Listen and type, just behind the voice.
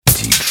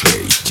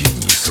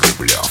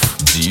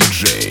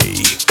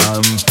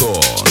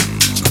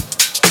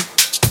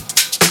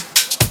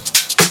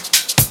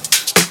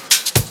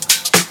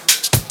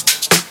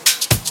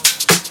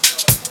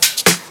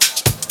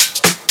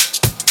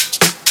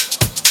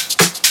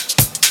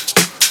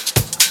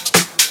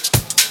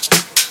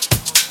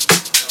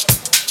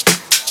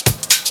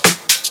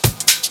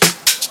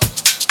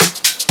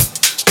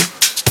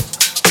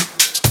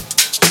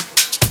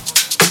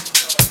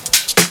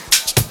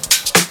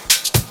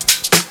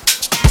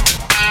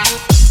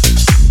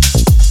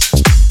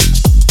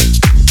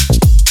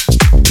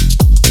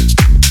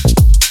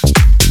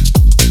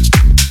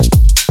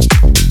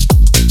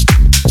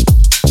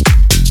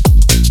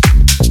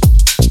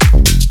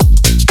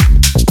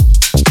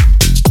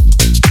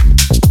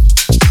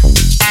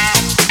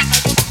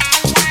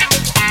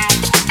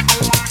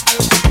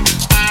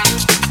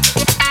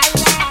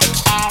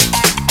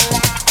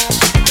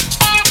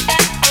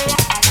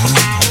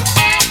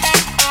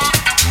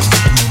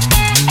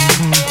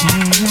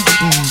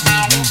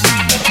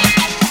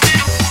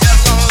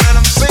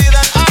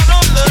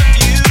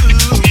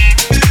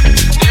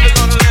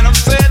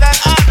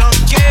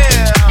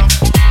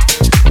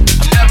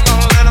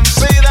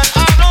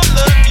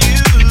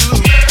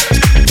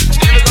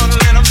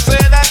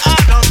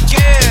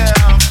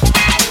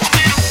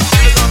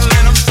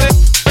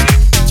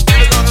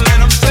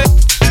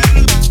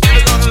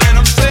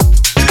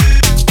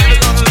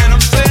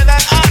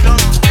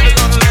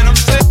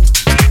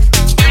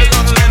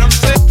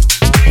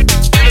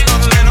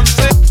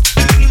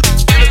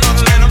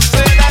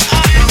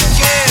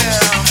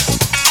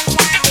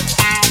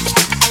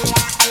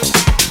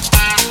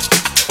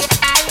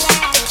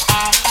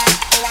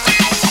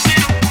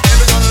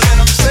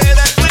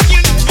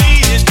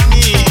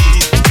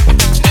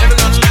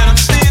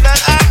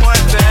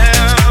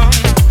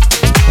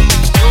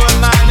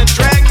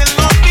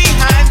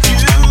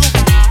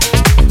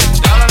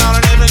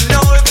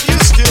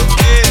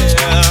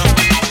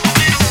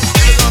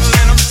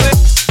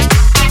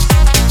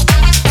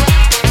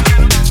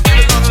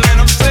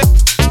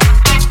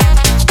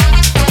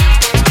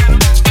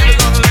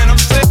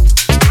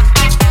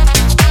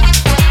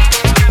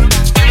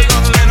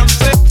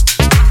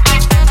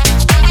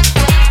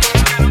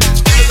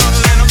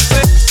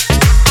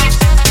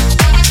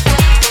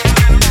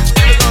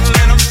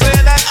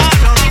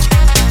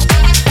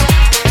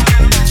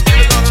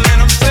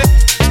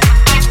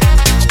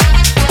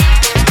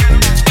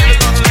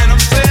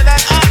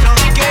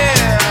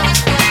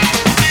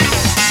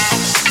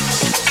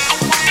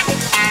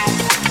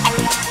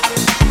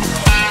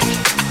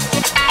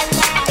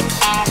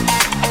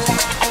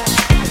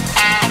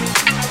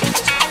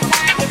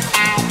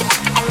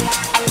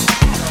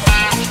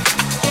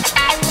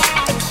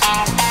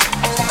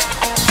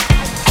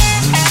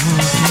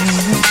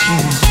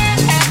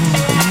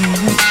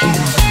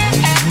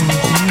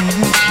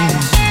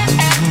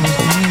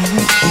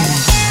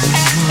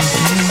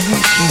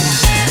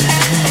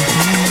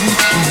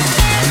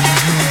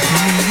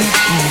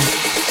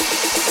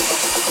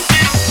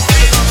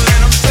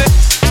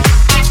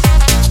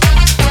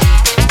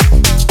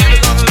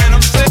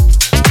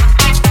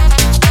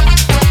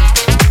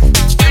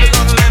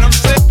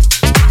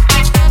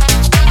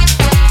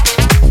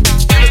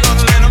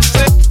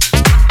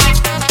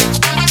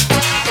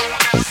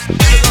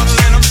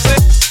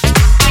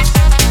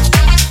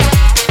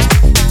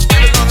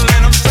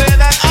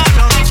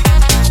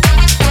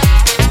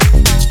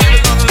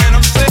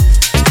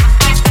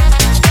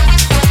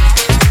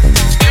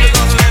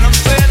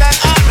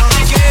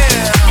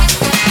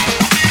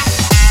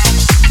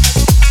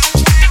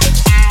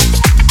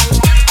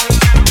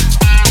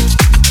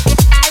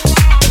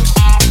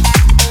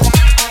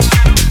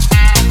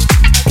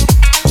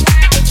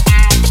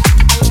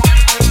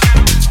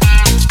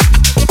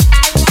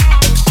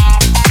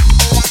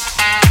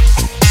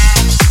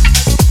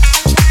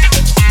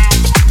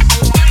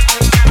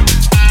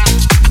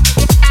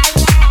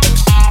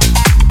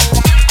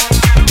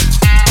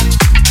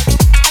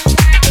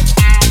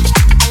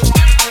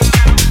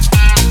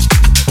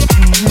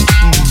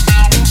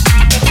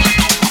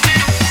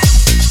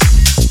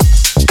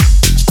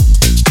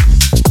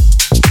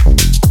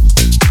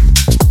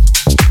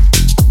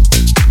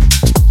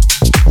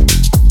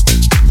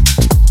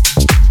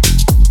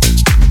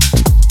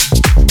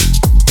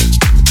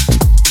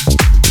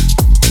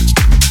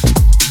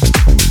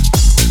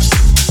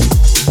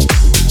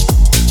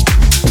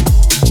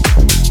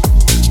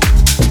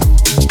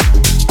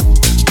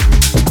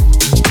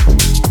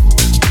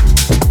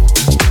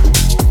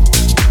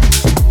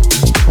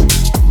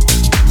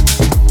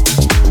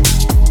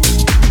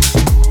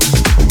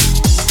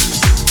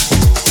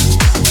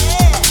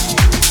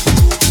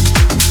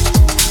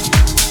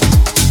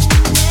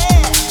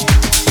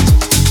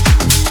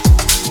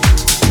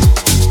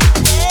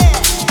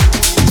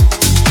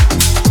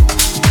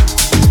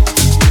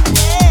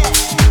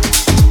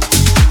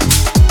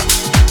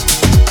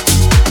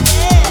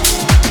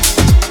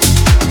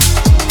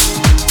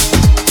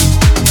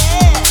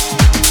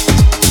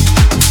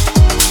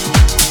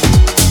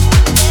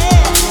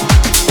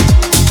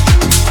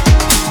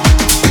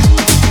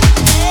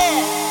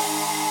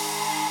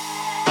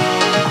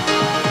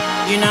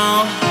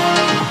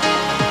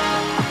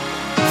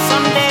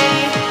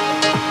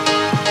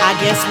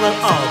will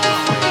all be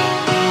free.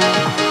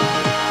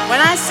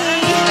 When I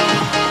see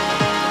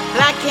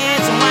black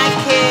kids and white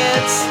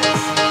kids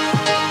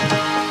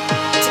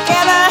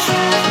together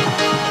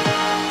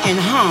in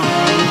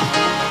harmony,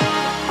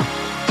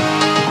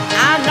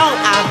 I know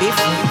I'll be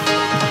free.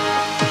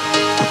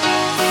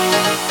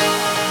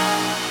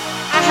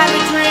 I have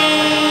a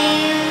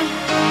dream.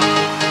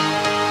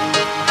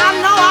 I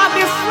know I'll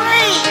be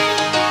free.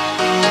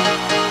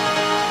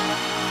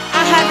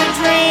 I have a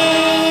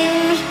dream.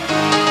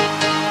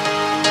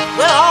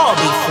 We'll all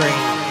be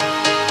free.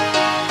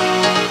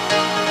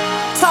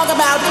 Talk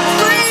about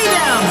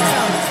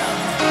freedom.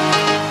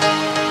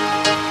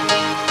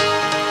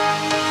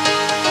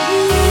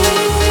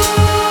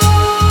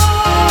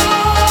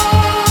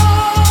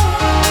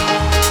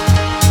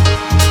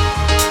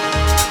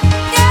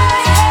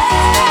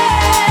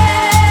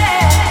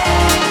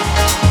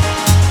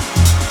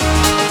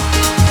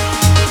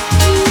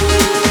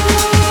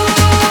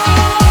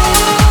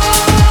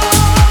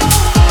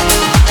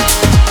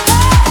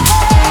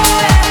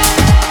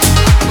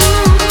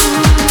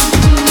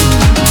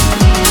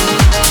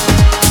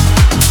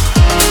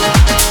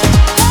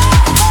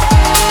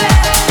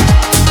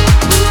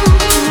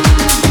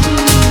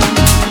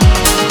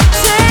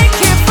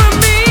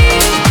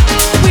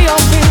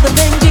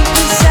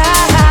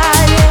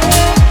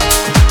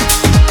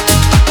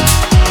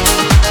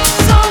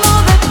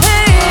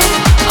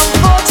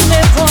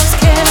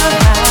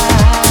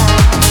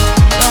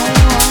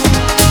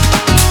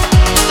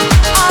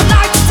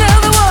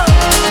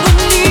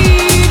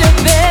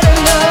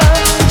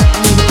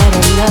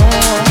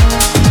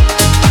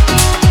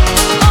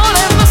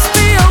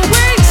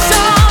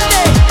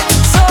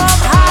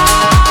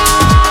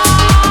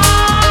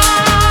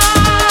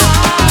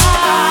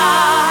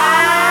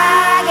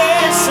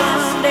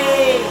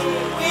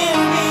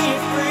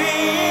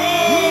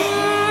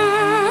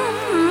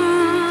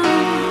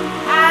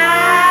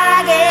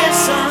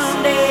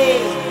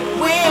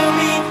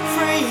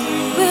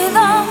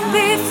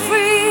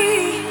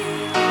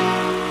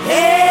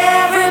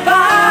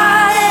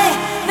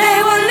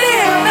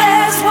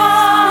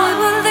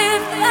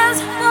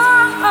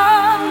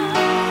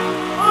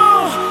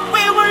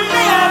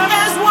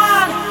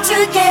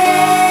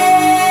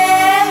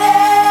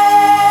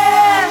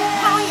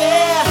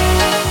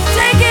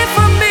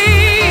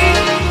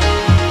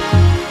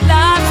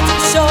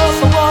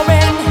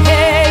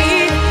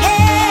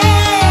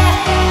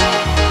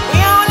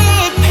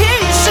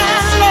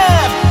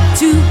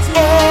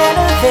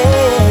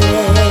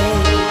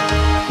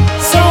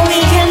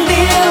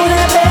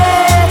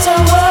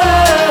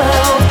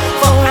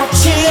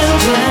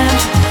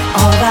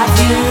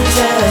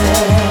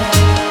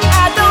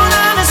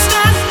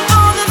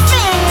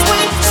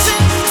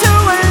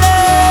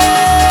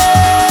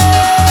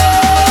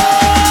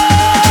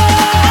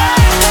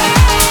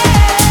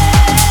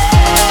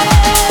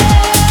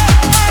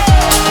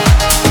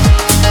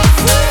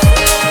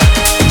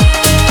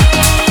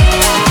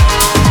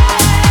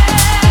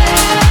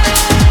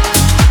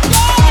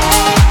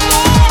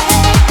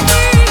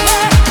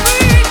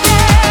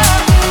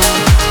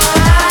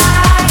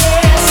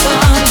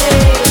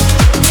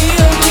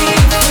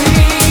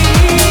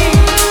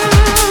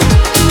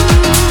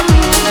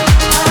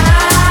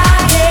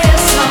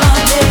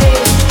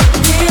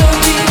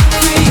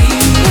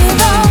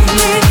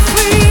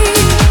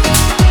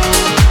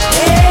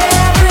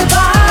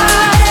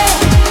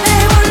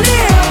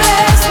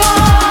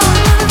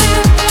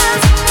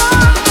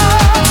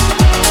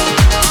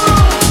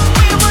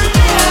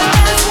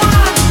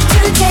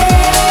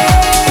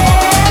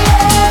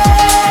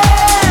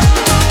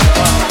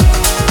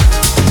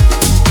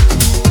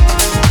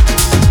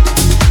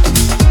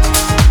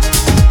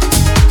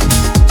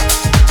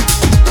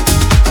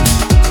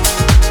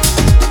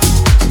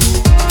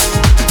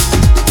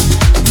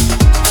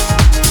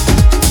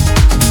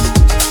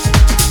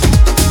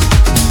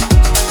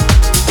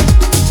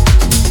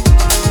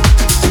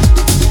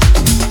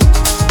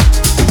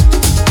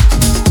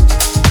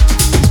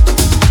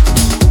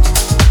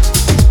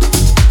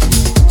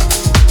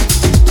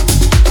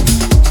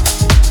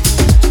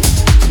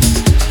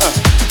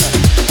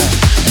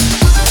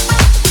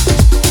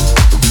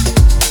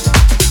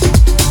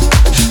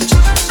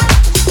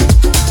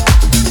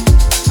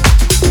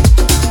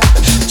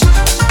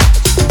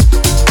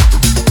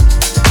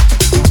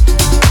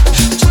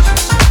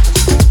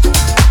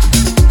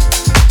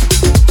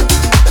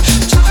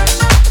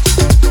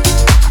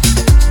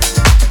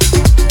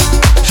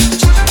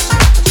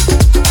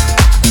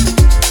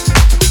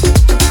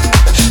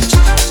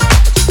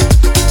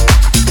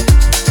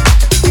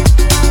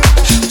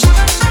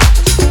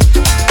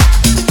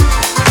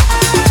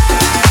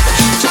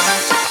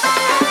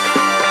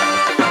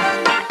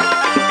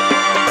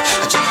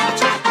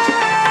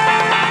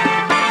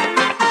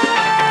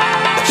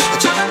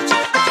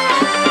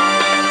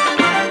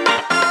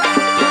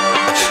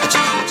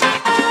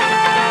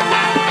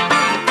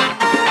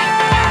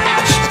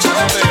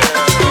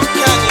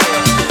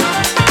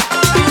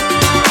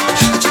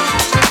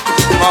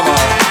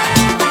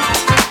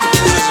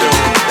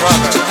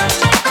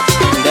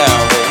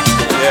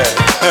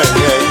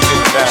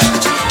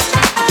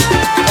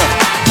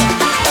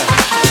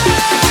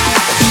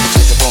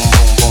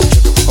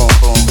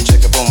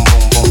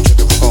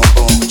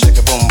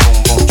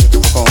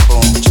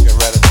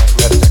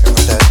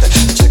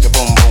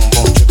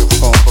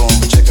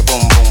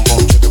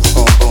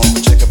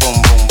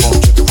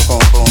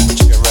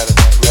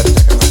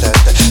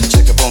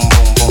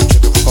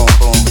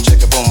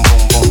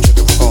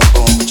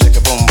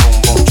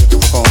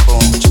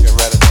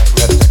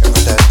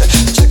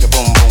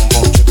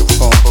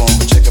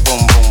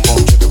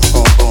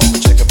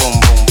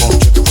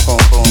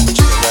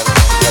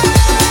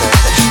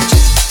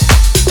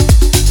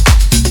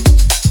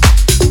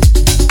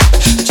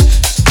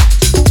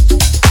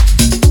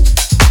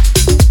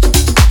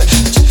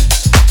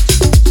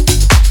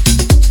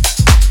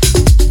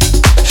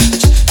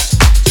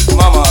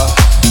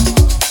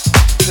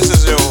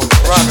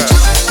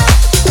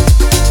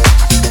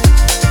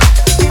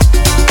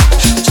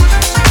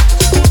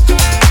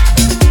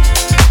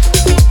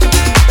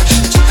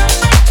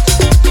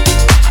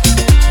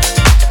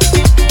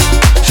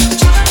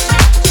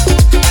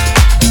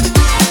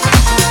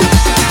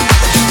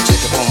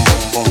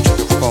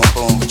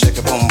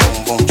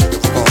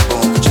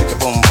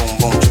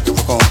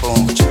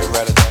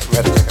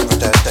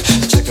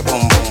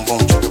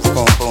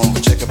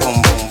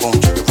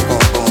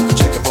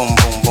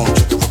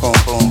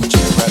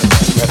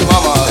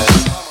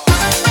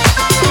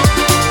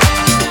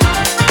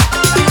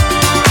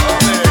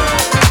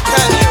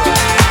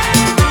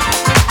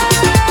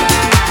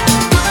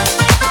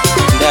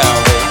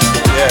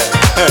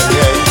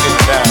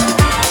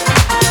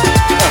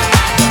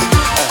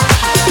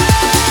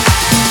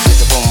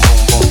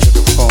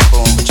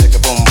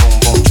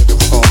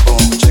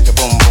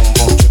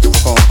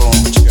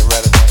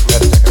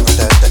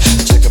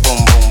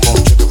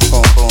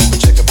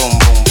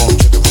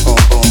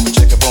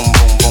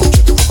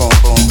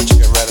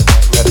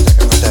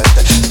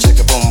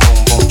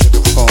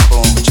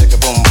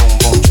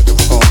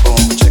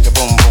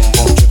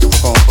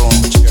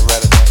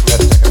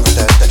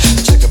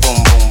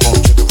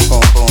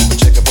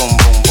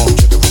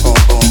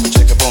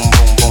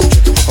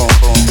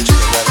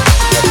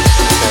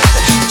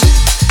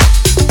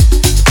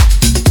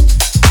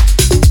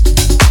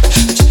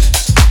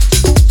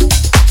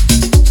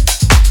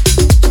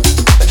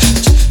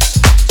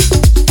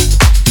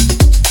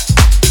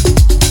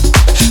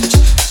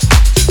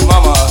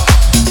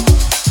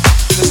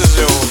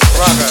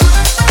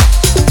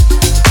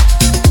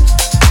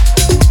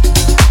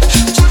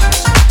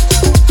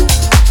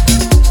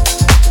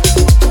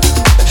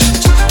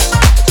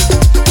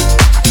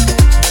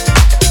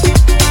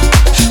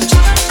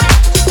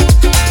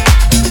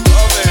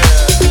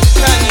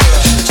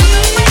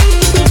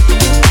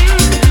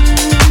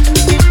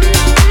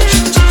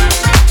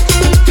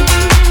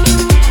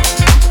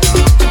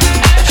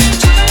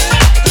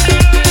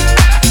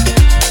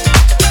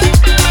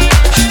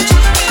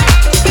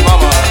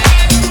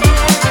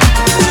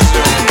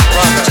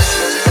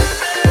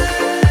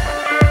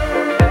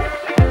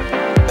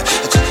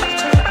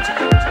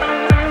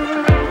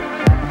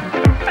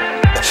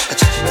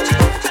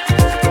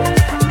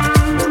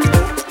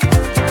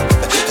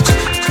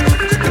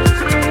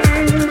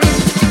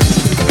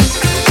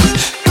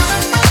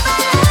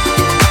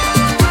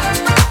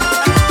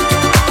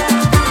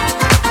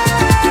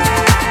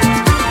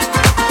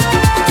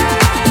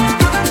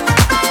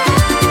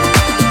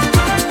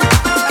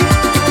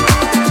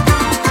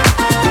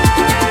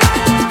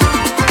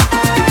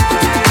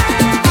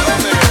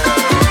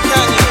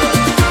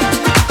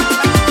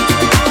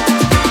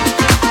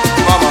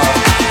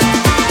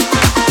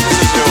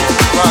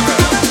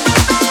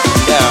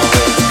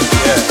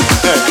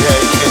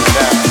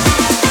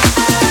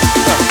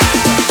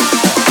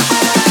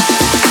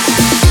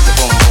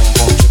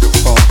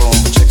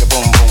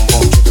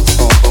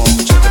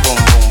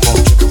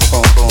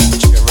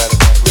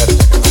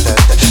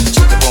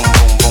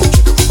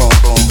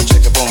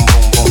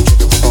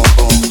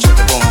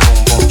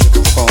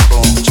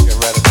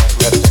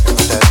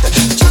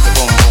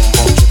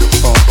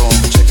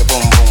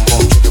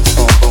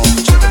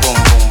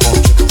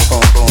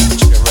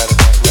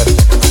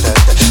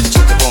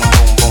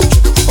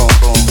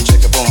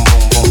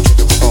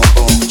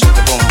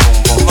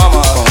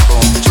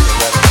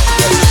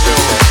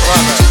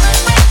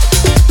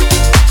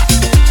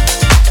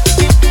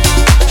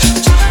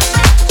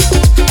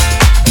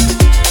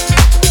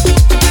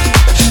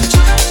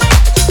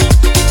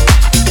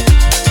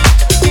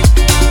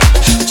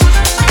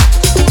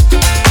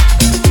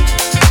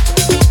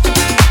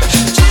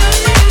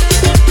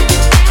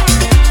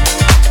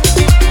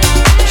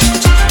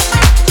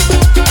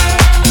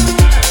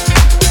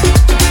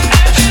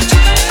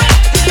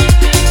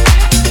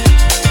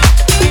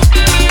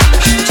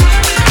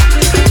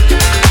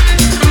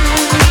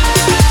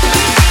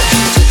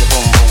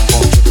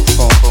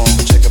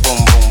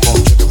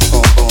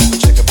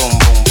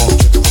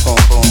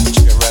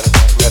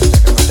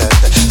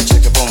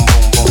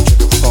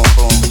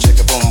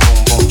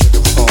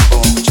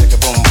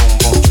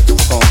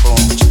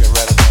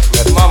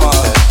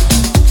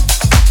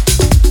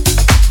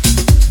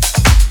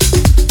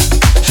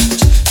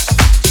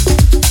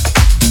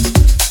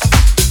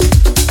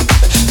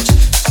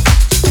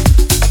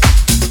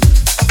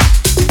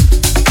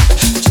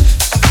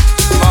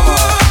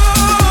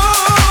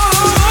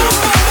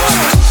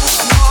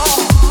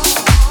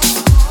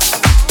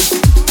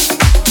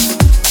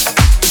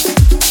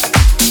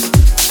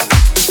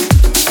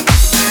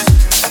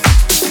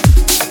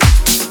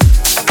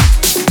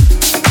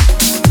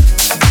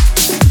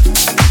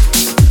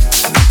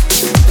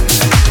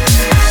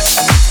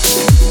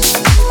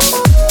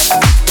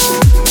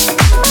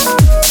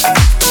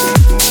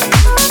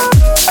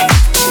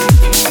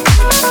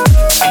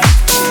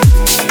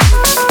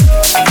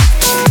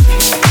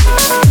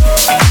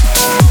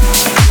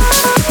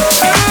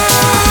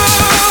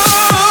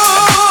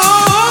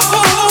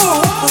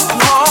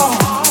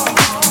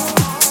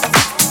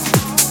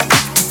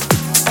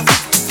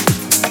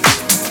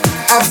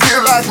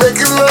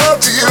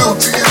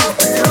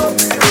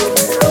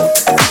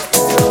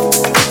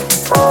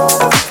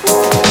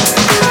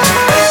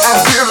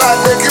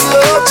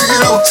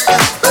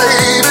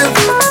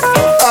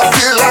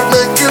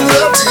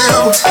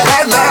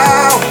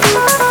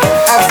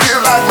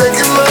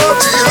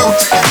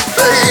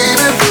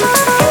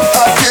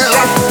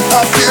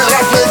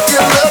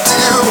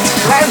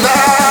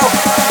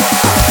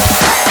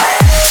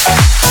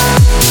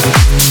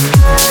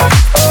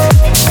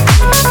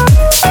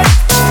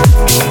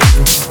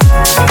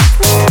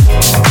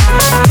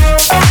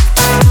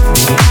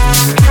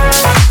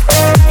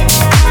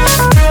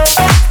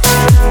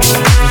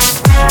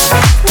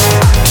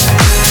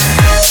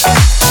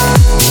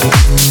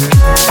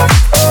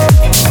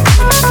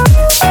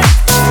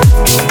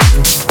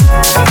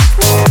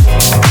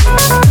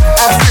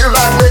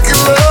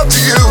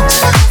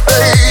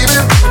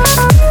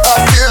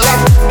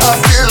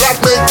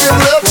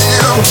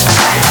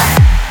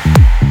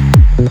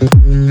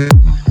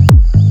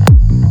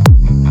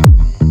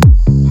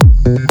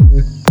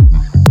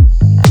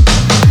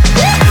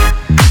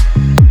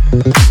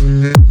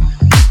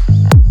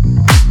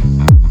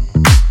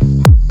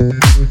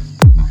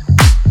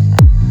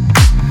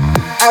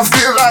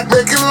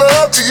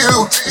 love to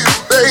you,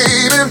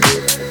 baby.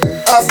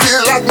 I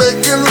feel like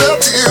making love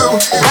to you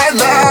right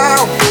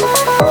now.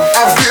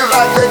 I feel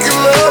like making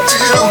love to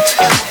you,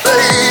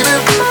 baby.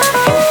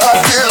 I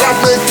feel like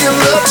making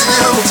love to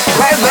you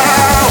right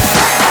now.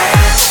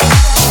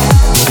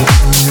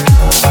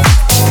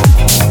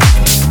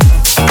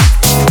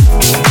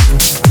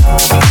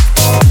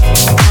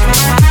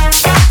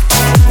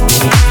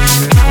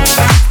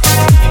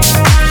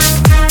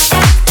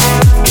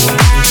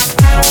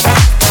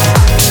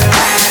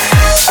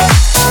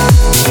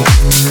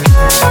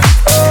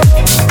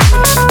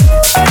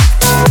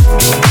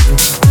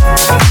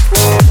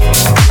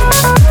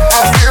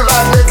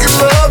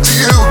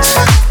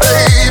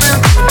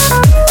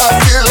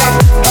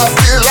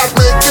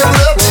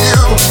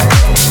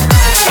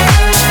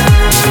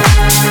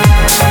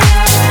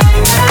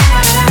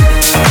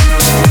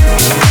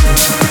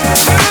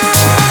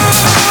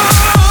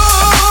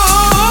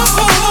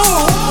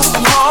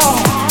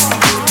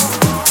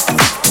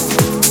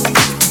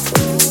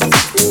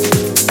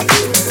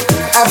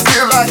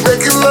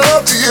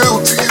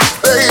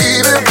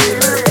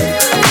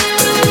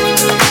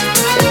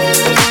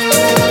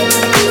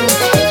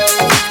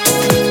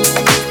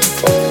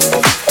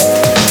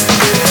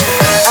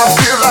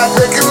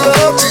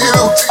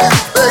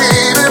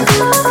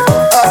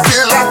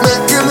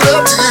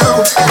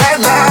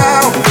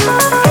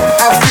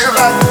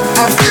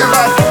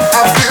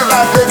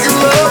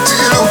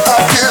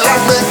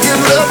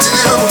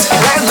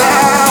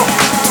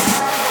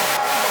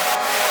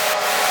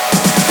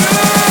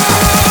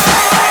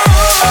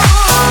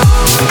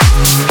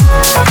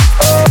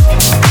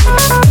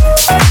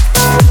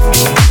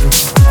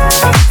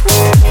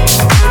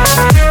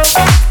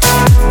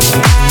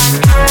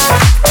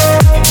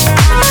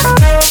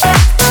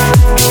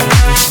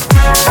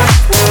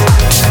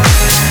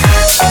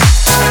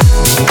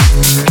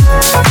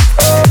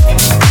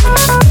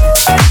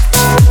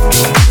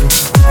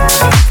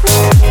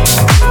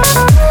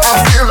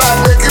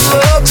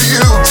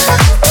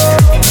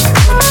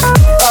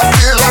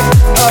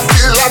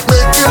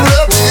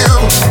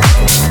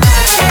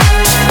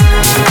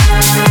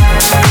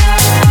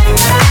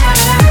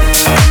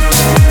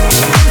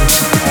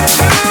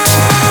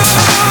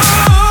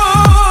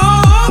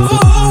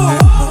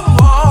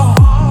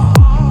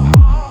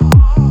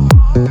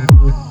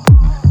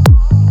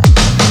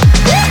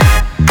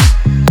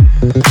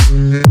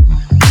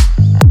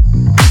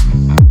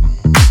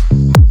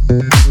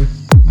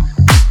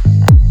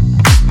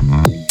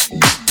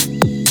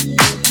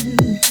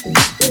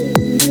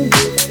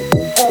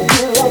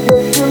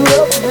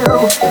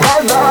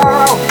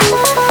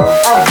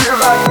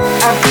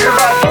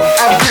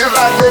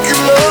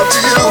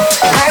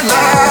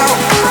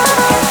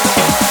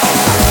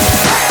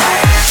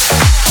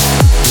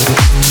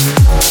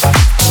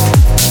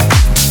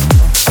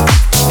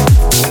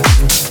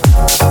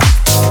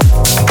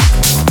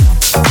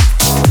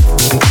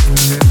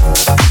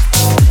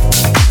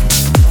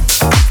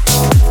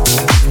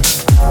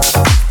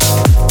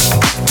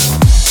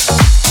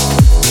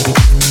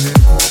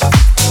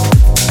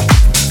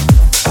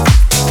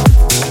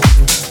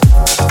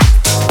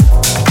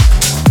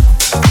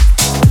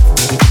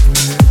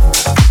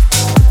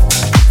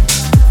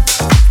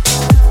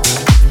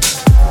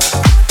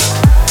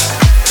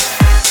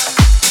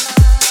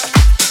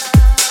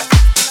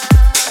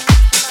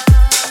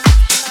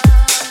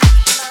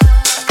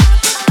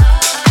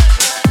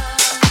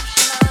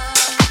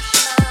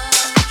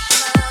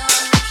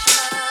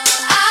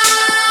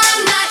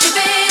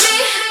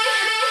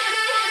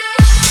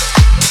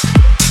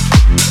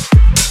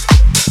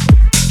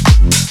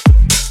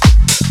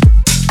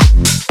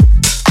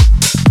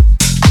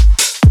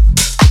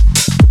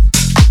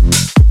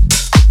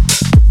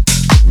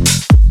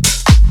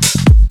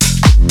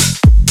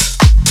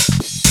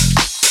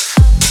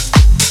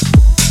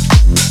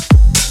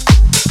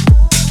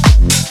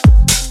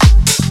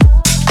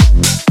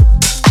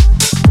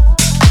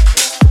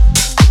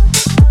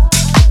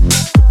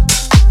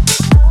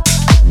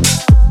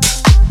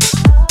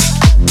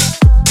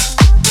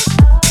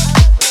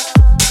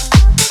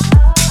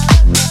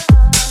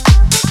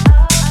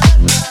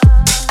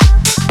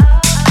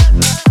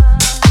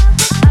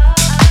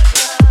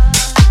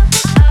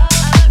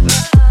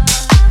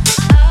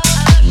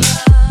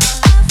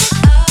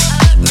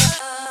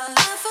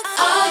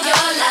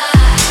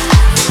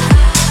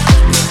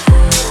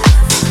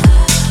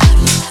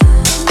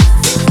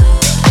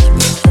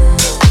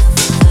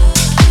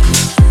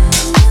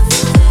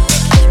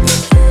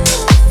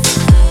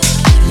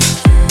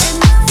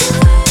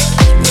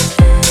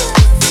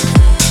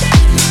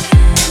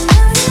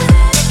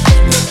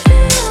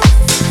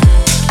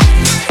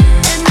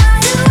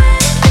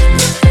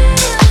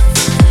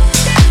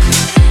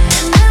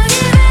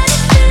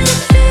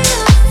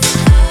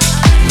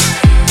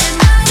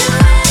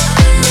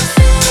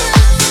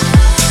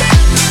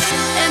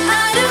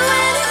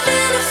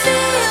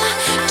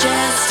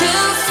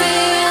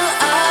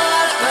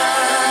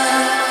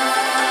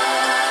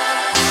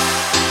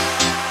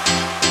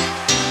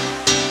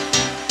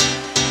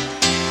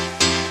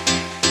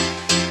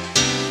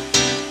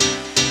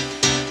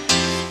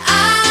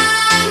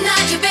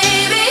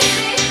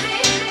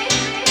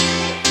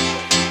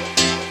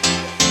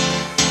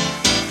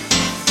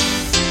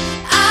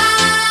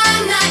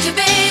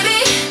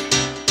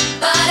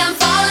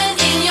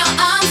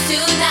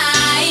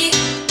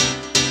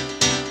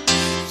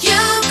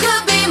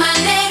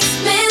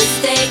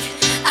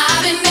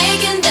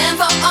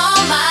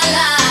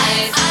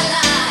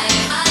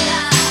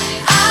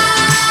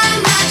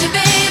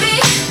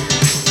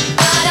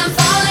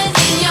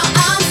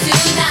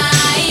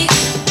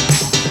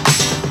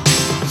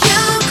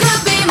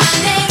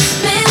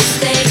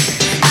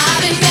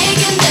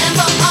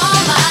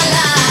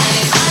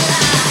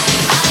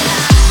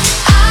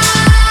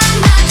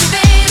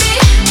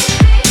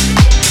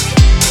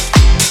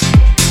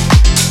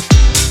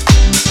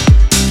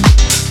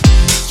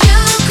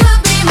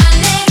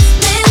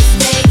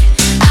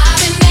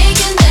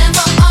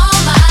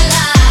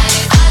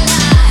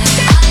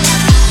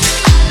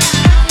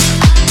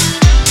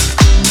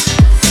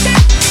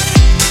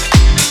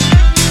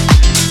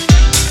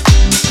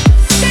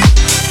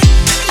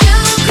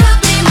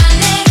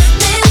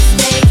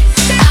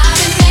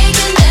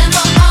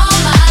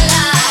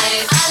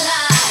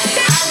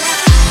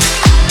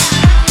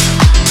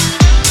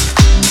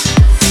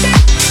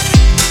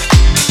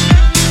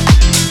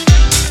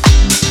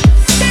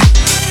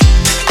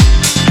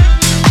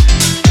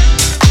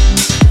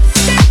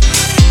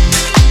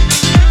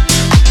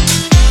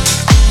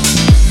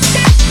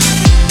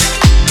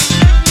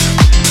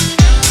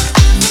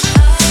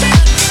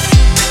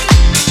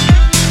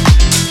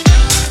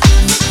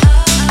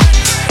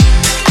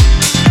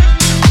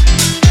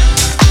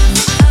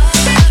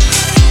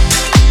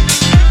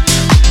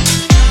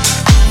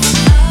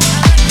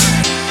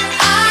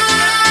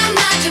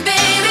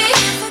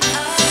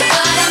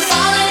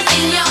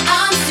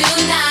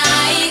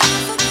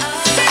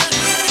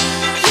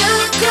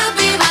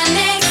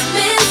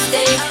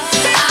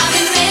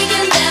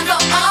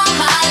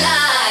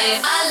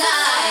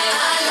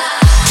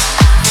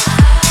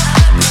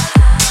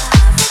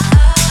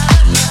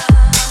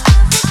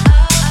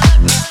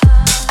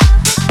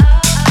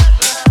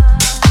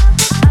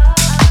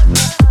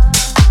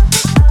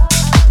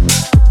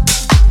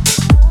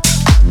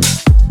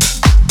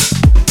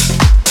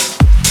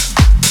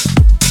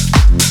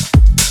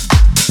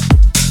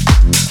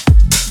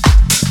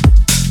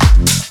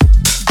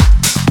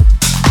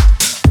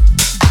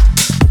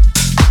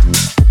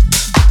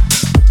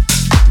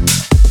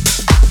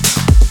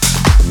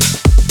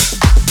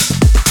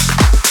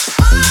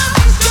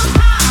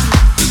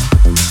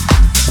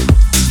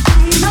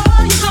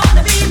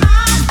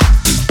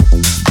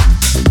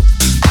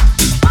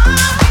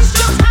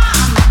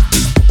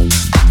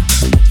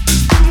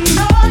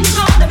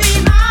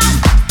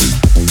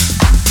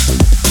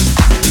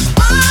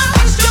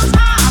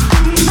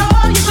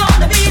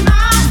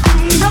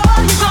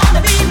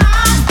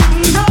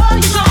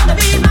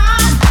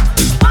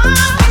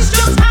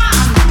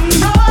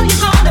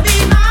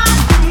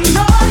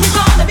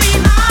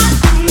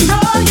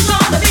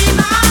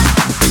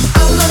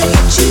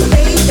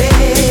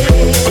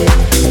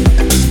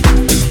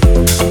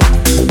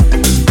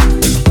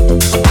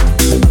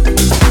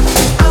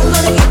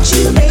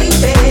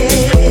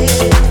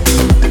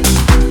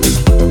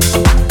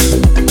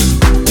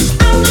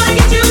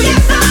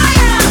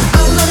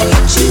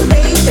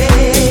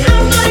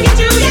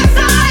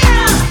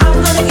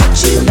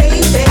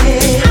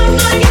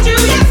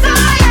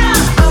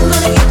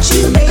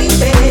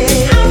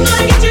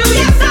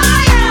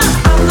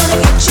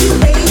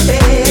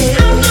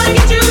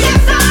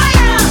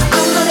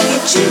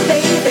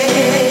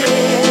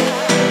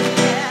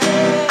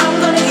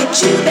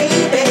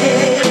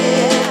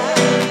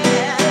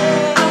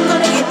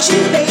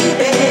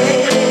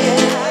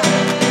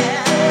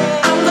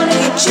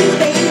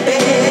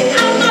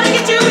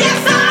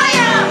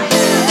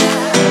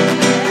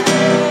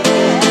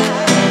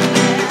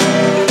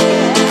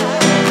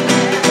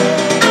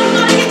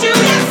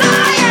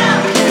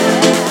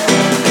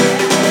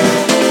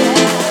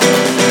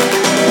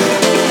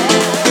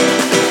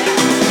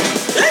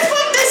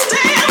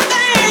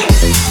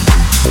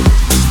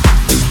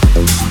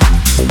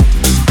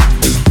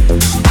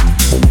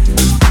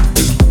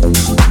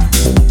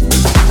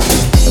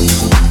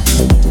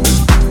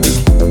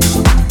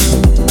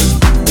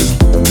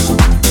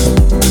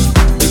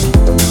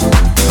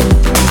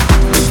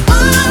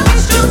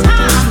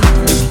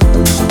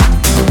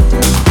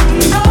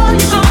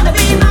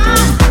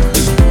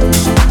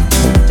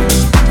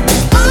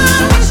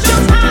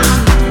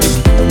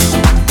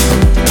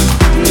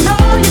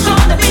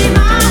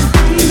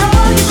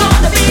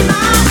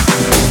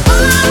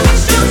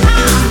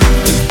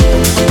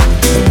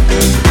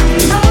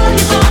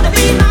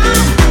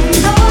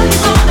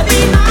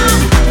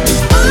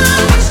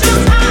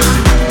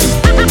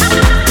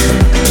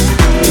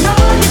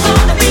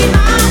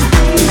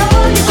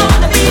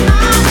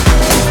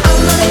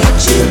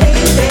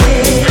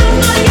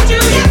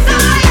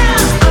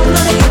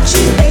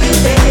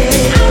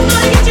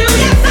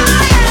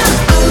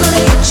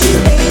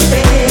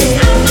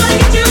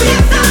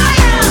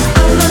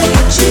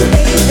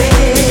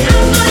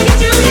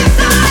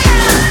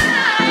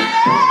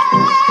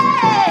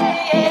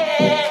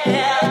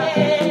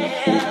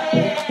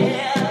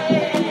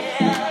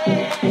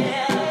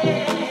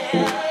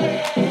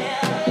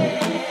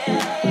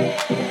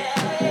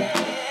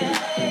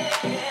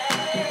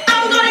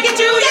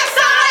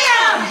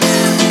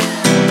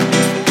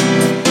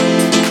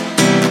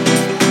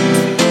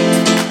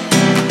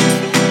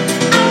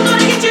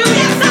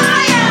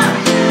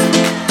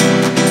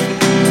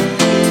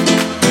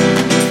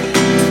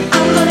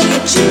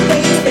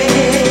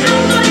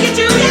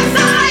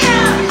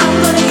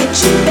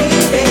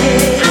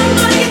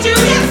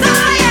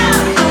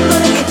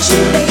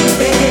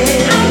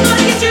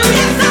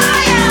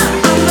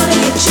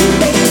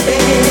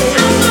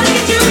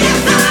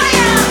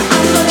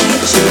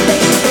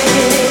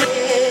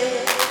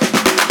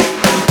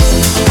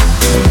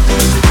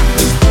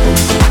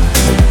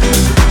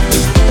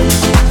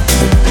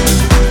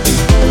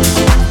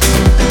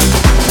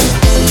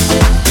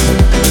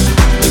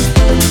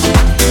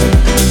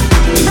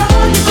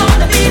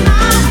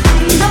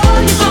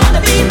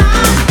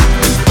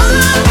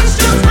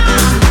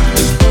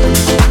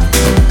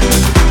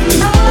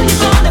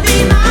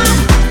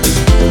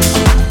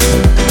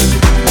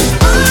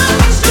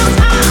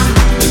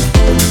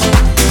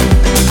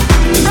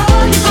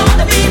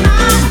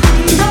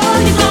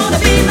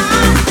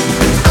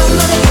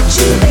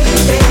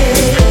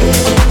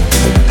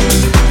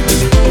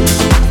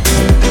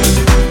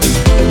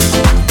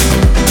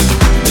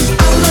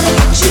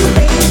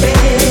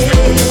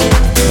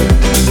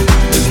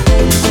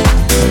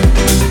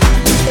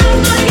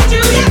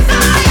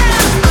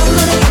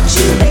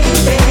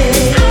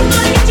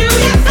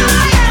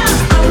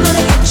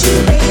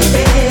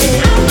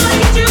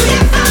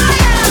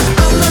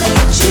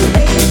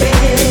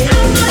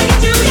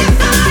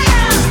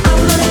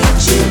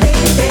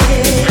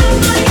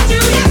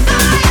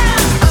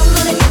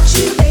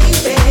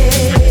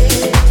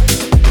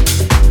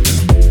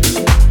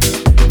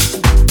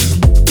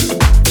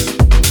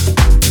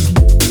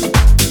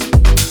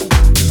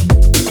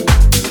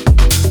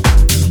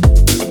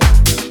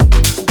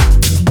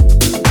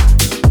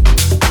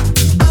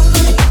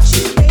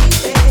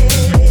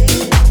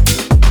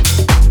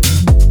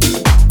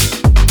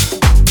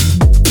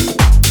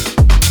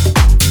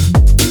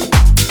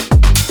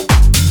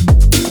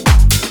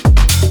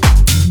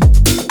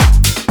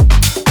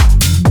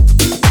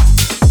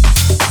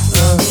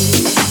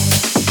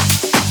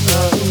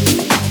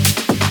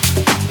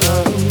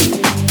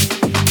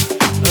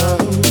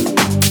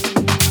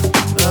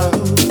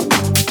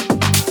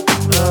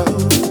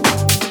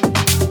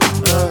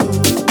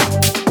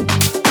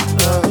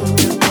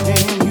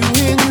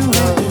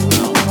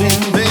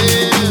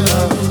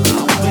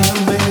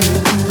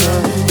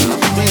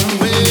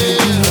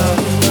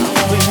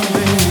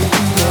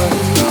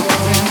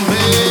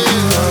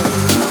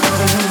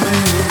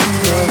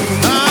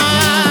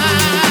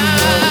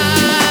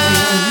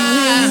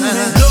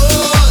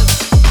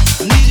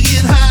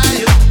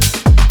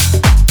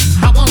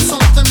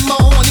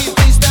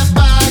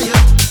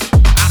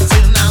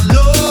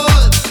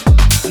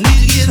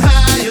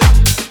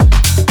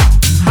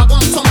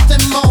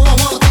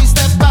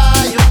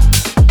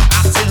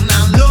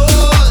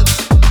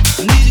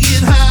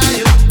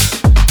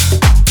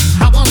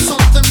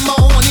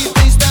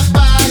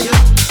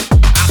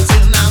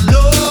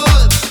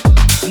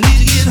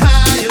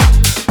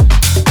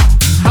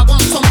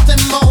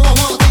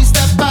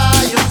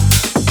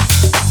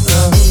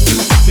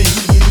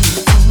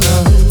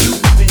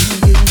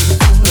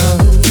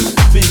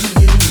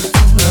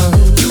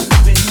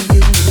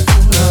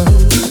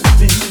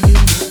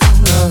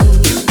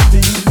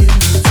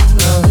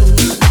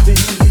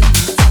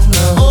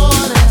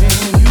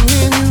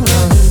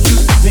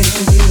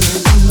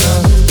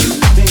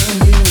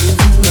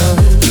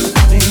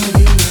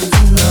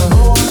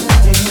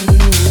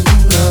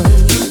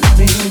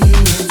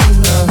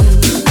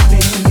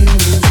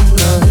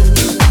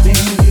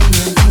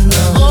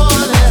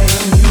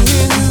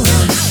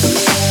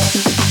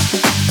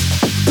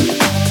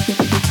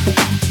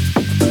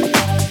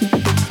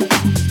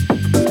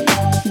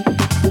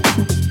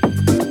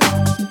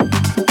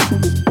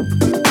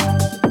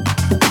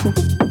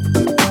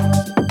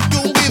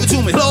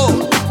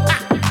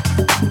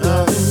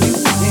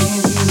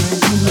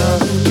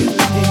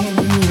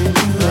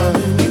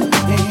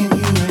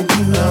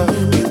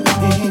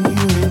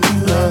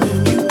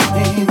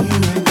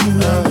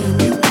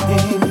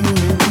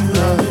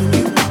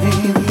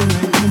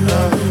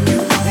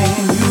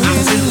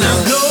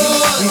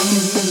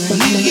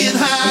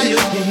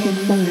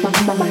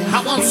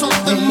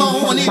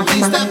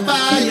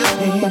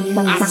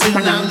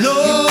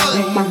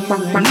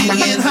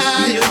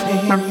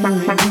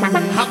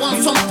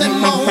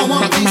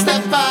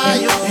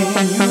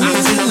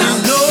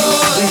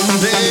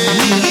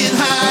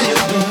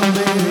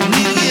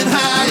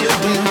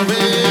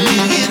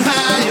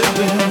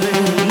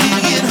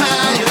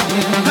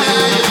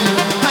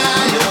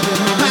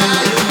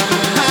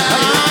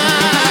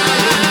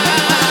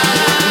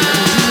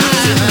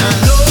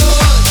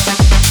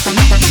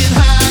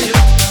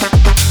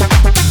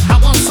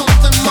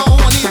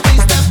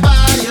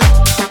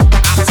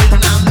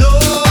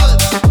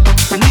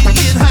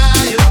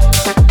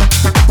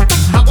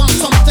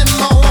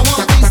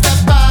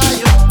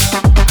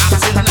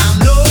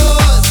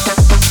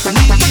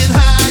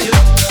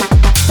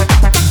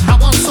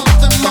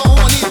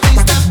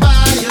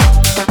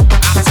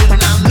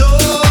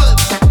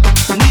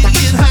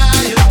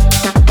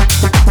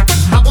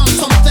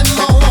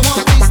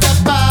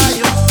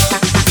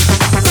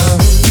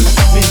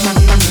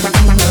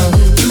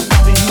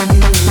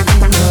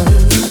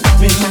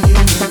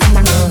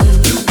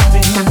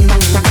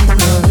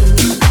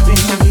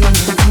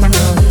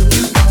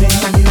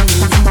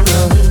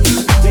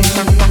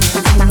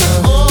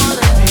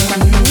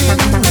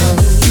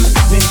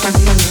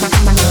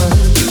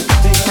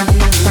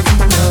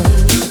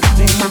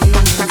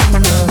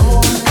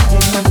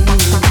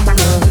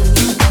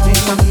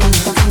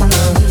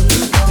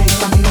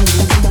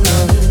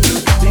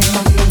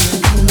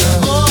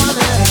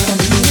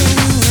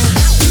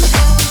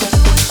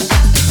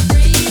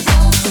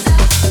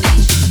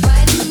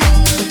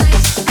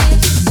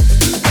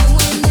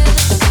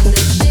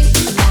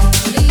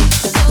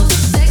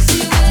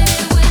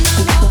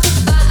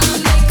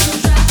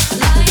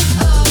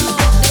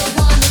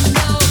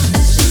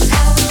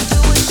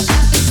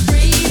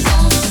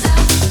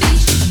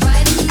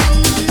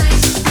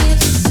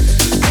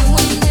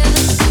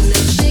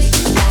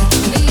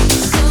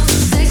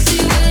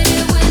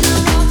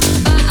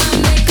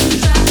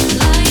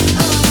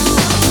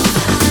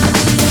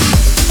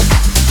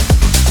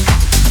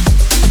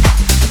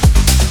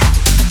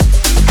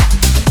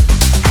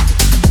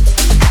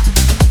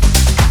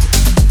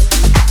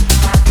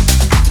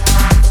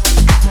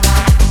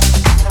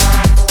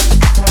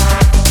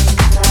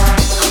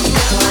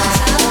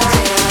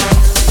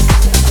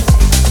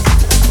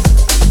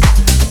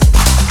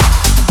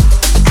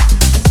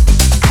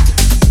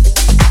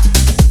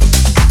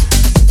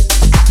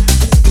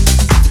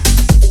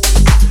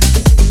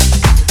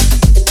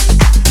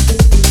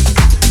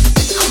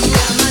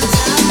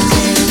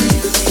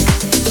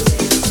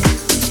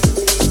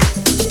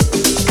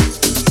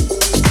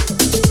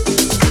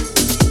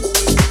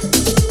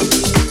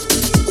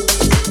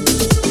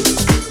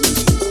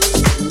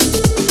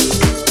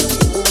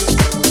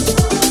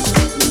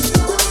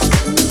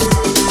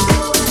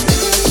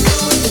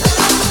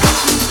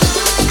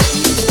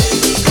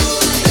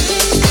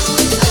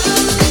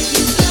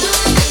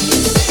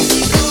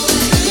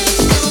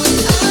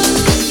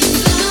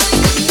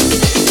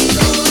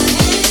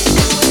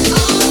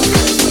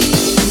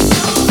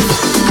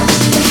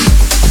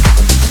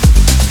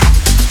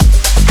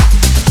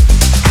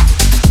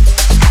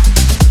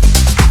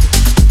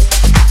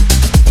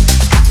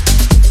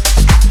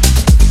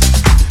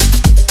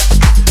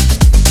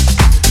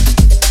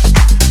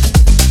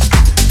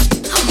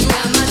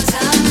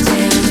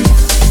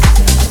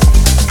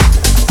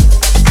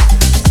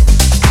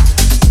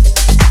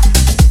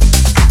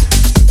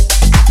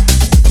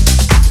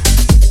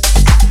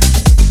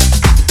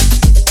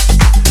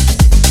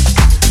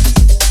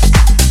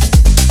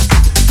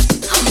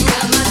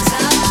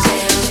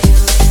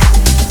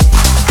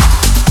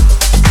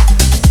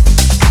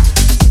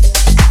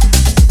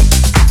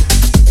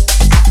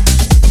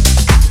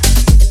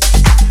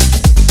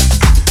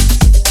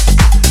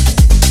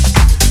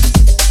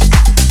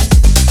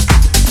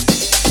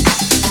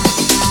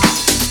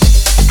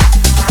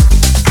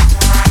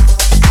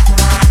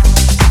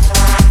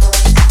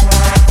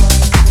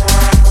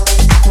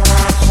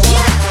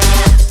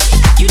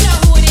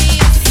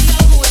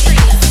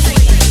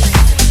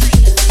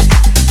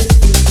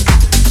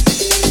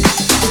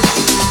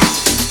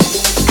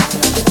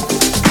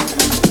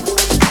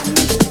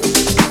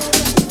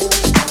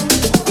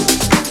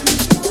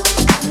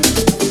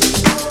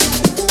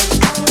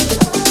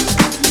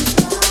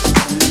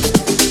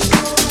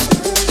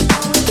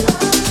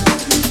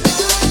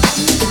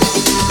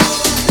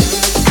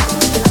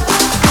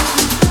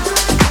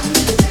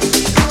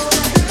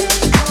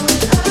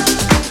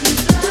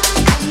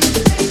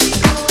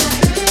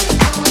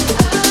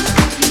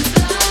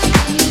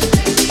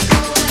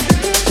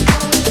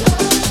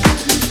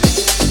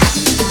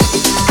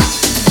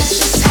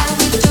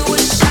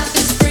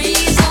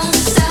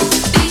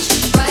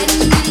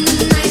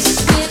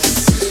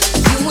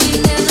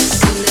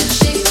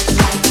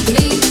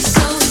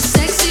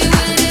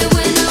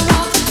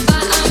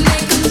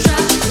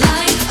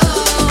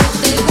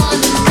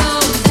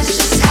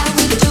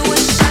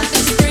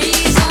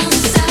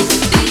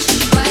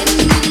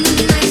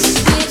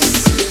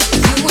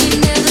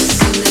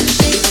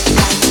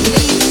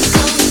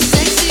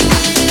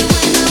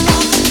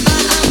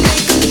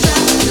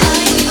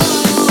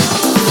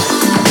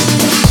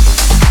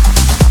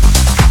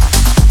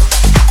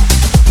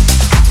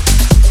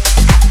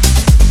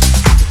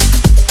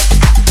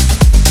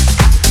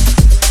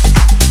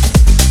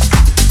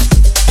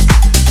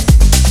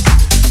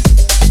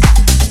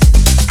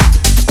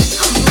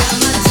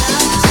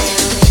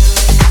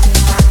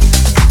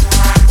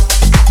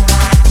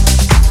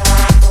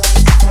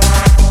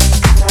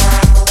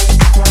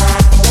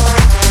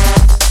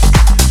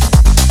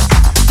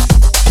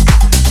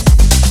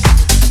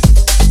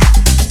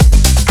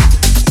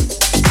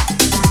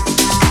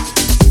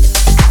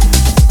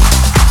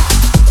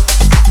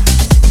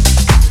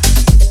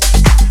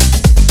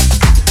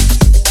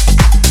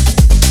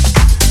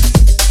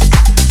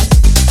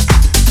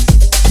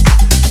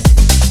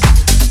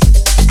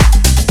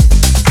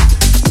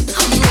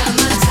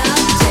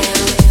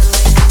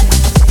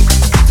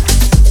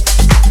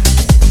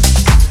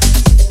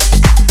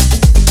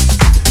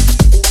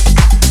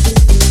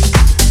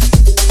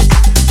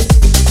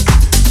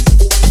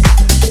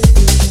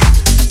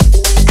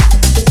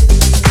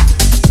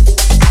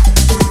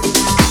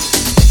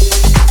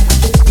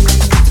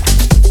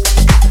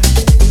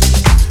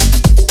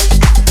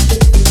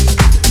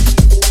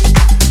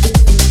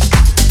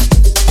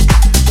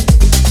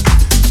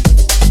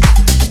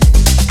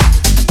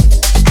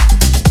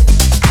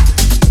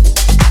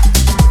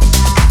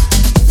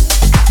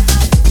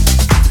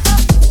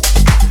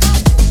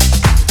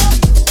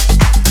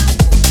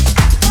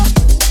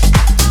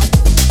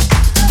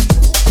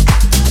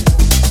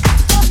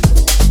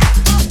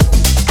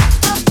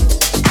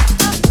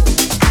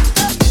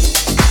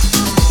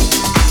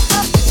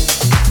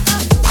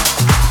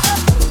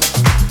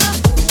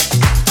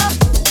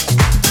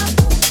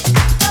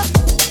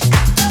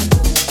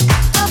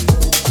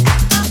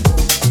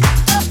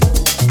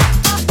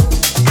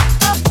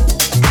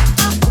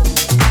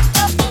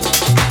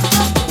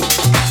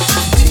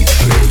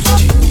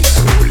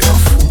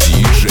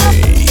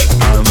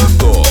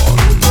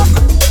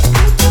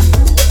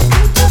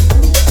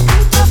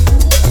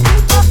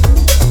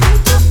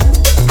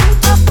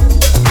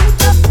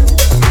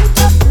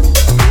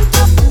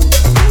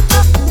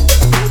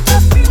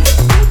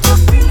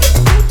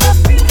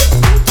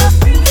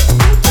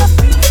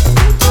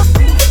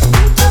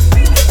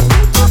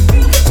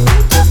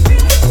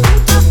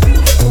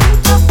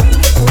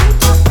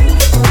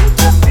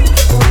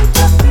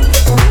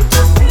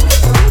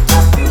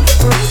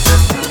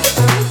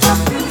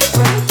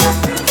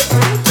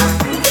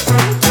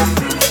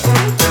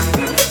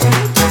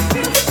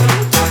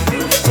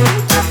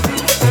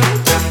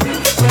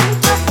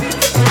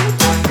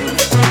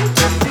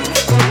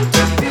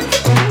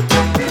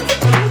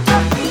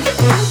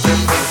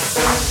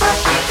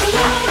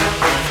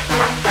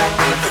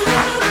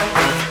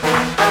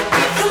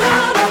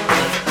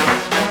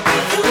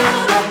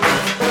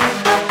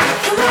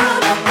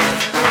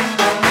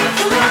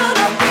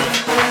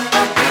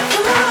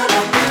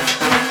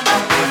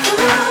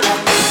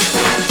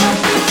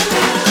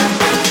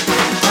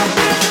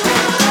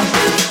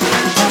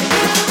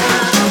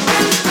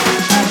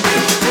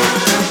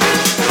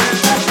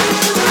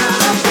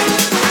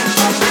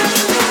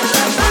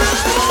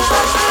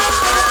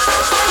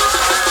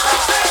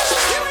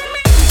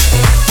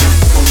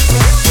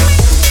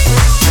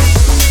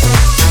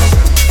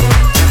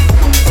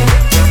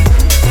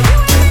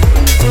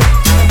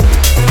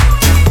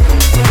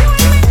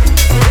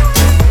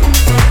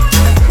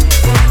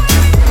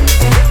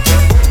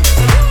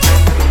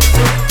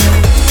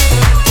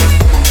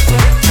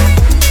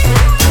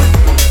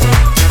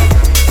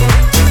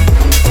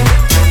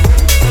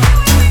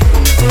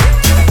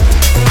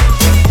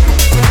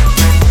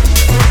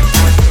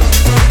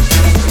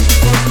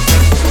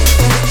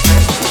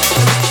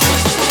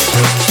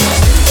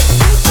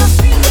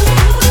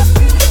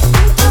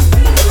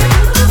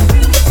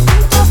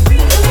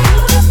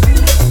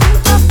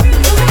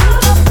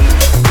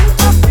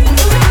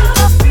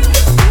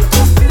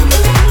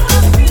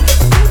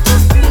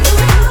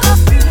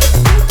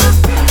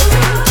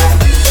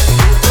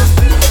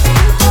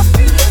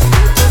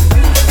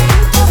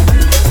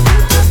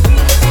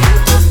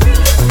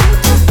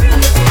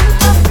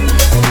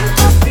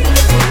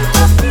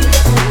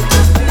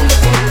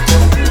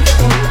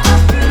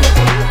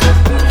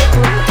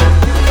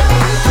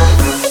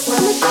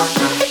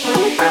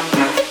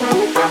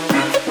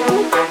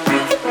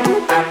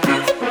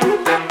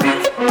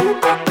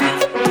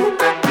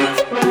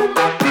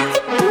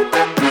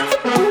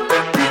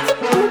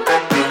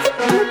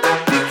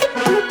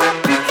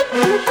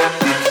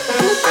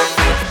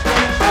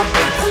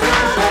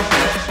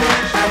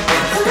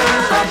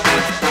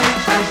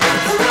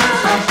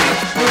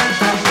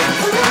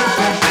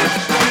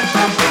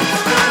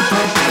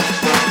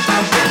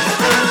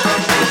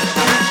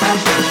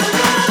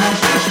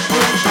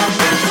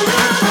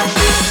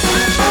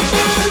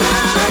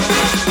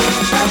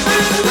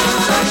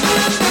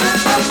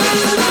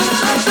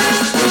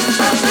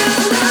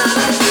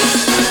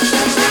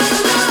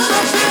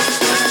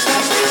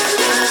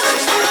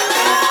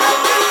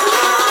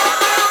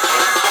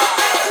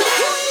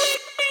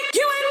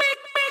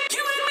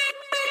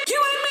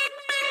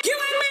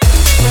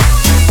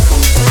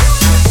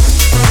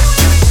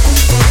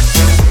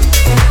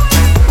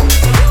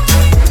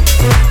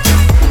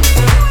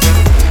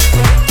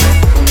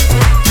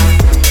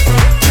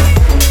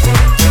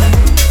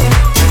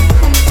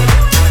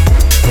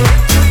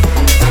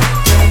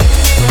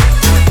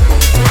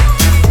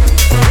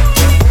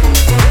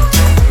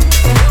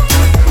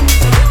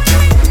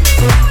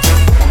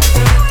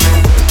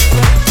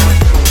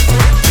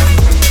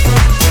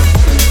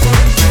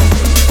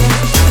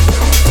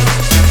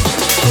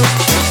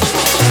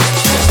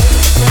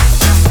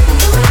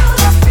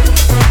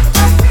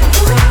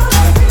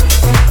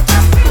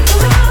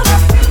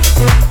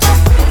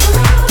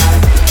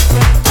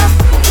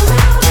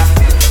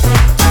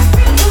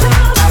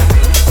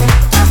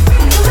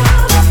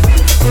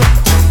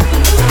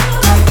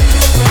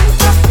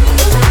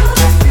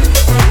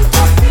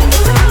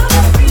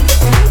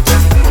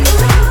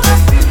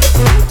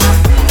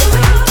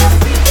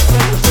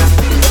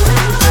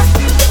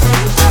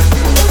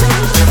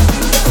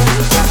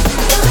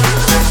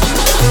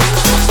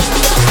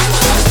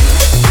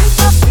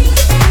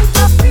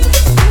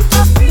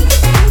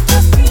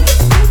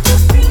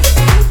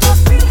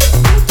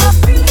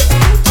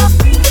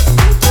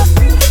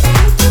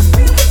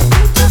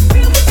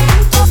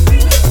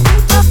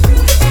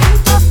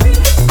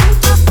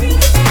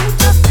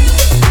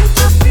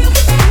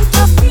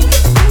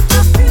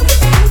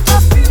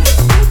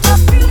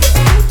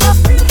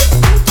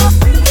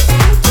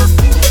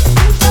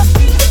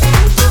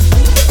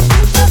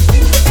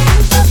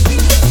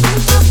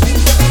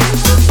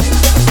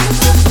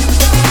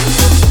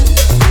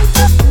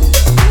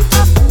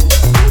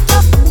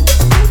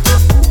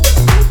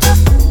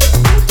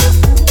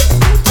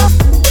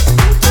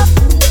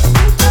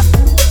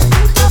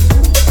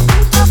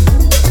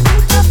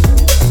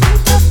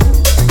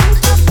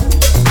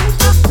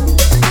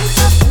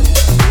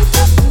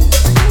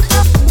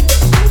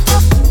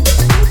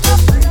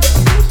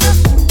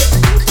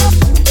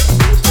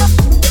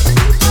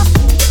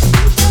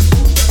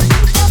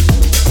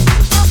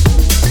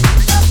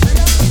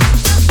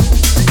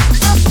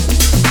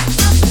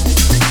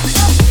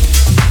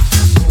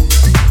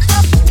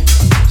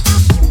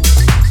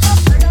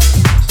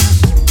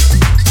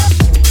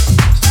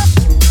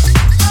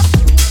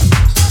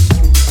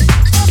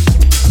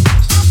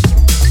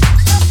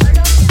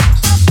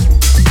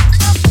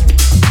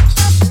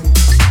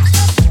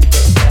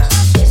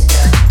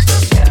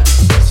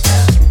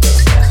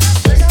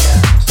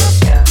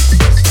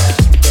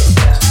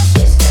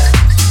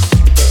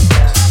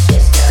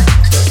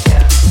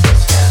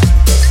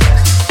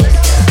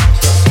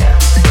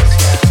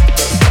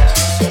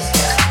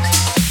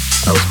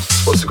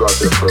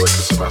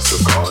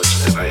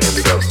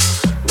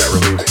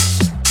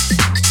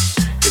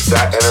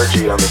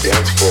 energy on the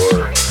dance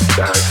floor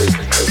that I think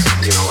has,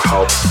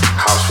 helped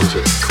house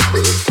music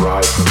completely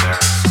thrive from there.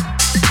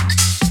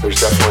 There's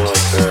definitely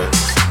like the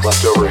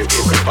leftover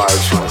hippie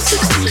vibes from the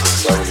 60s and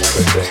 70s,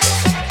 I think.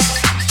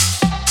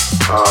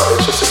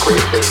 It's just a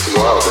great place to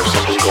go out. There's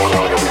something going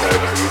on every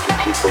night, and you get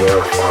people there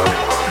are fun.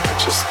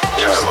 It's just,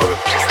 yeah, I love it.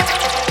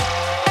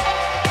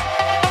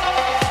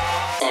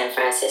 San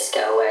Francisco,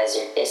 where's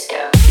your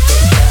disco?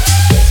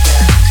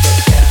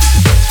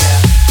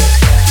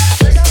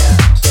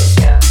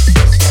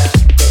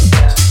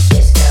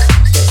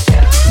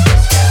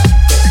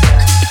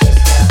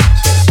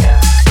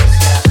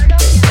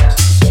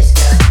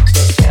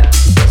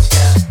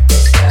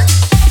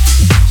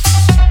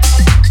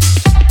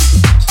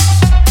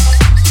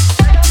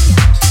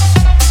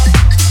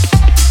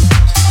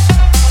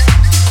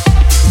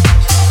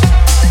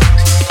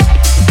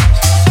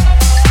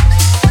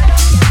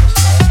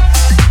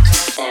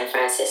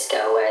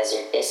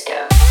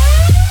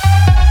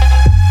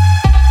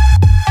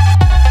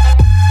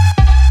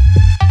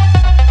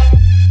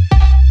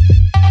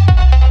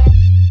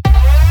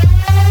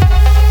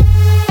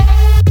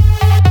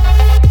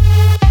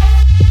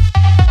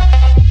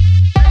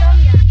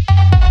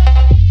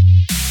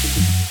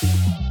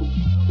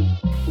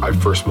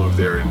 First moved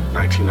there in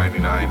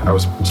 1999. I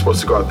was supposed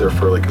to go out there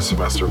for like a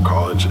semester of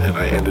college, and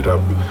I ended up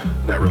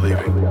never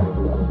leaving.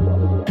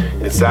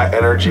 It's that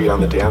energy on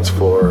the dance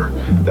floor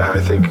that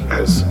I think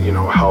has,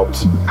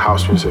 helped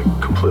house music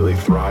completely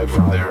thrive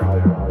from there.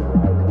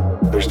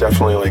 There's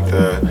definitely like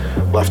the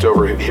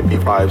leftover hippie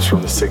vibes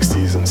from the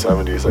 60s and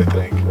 70s, I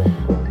think.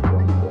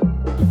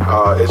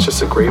 It's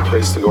just a great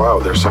place to go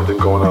out. There's something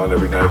going on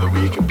every night of the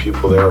week, and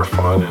people there are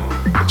fun,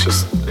 and it's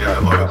just, yeah, I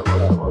love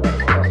it.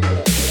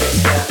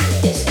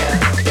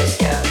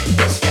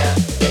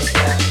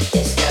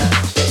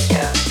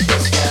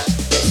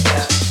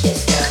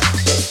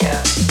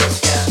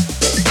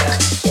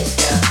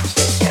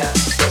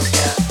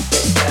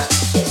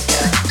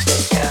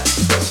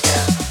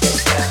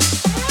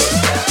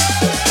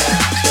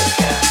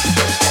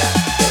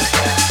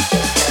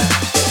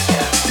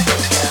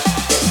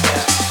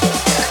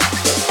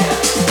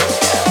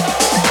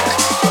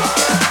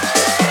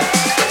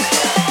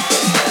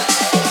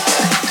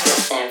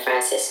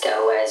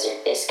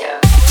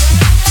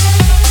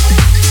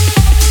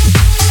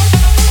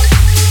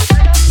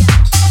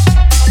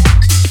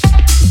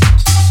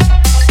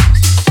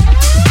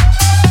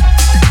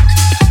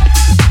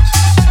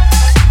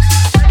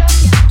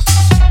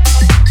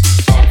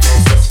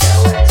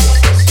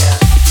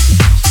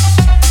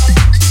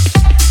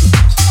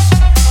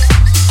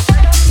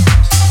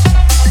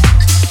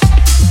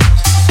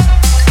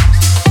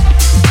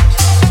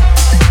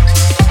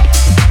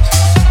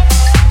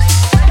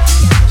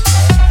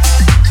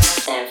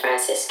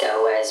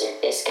 Francisco.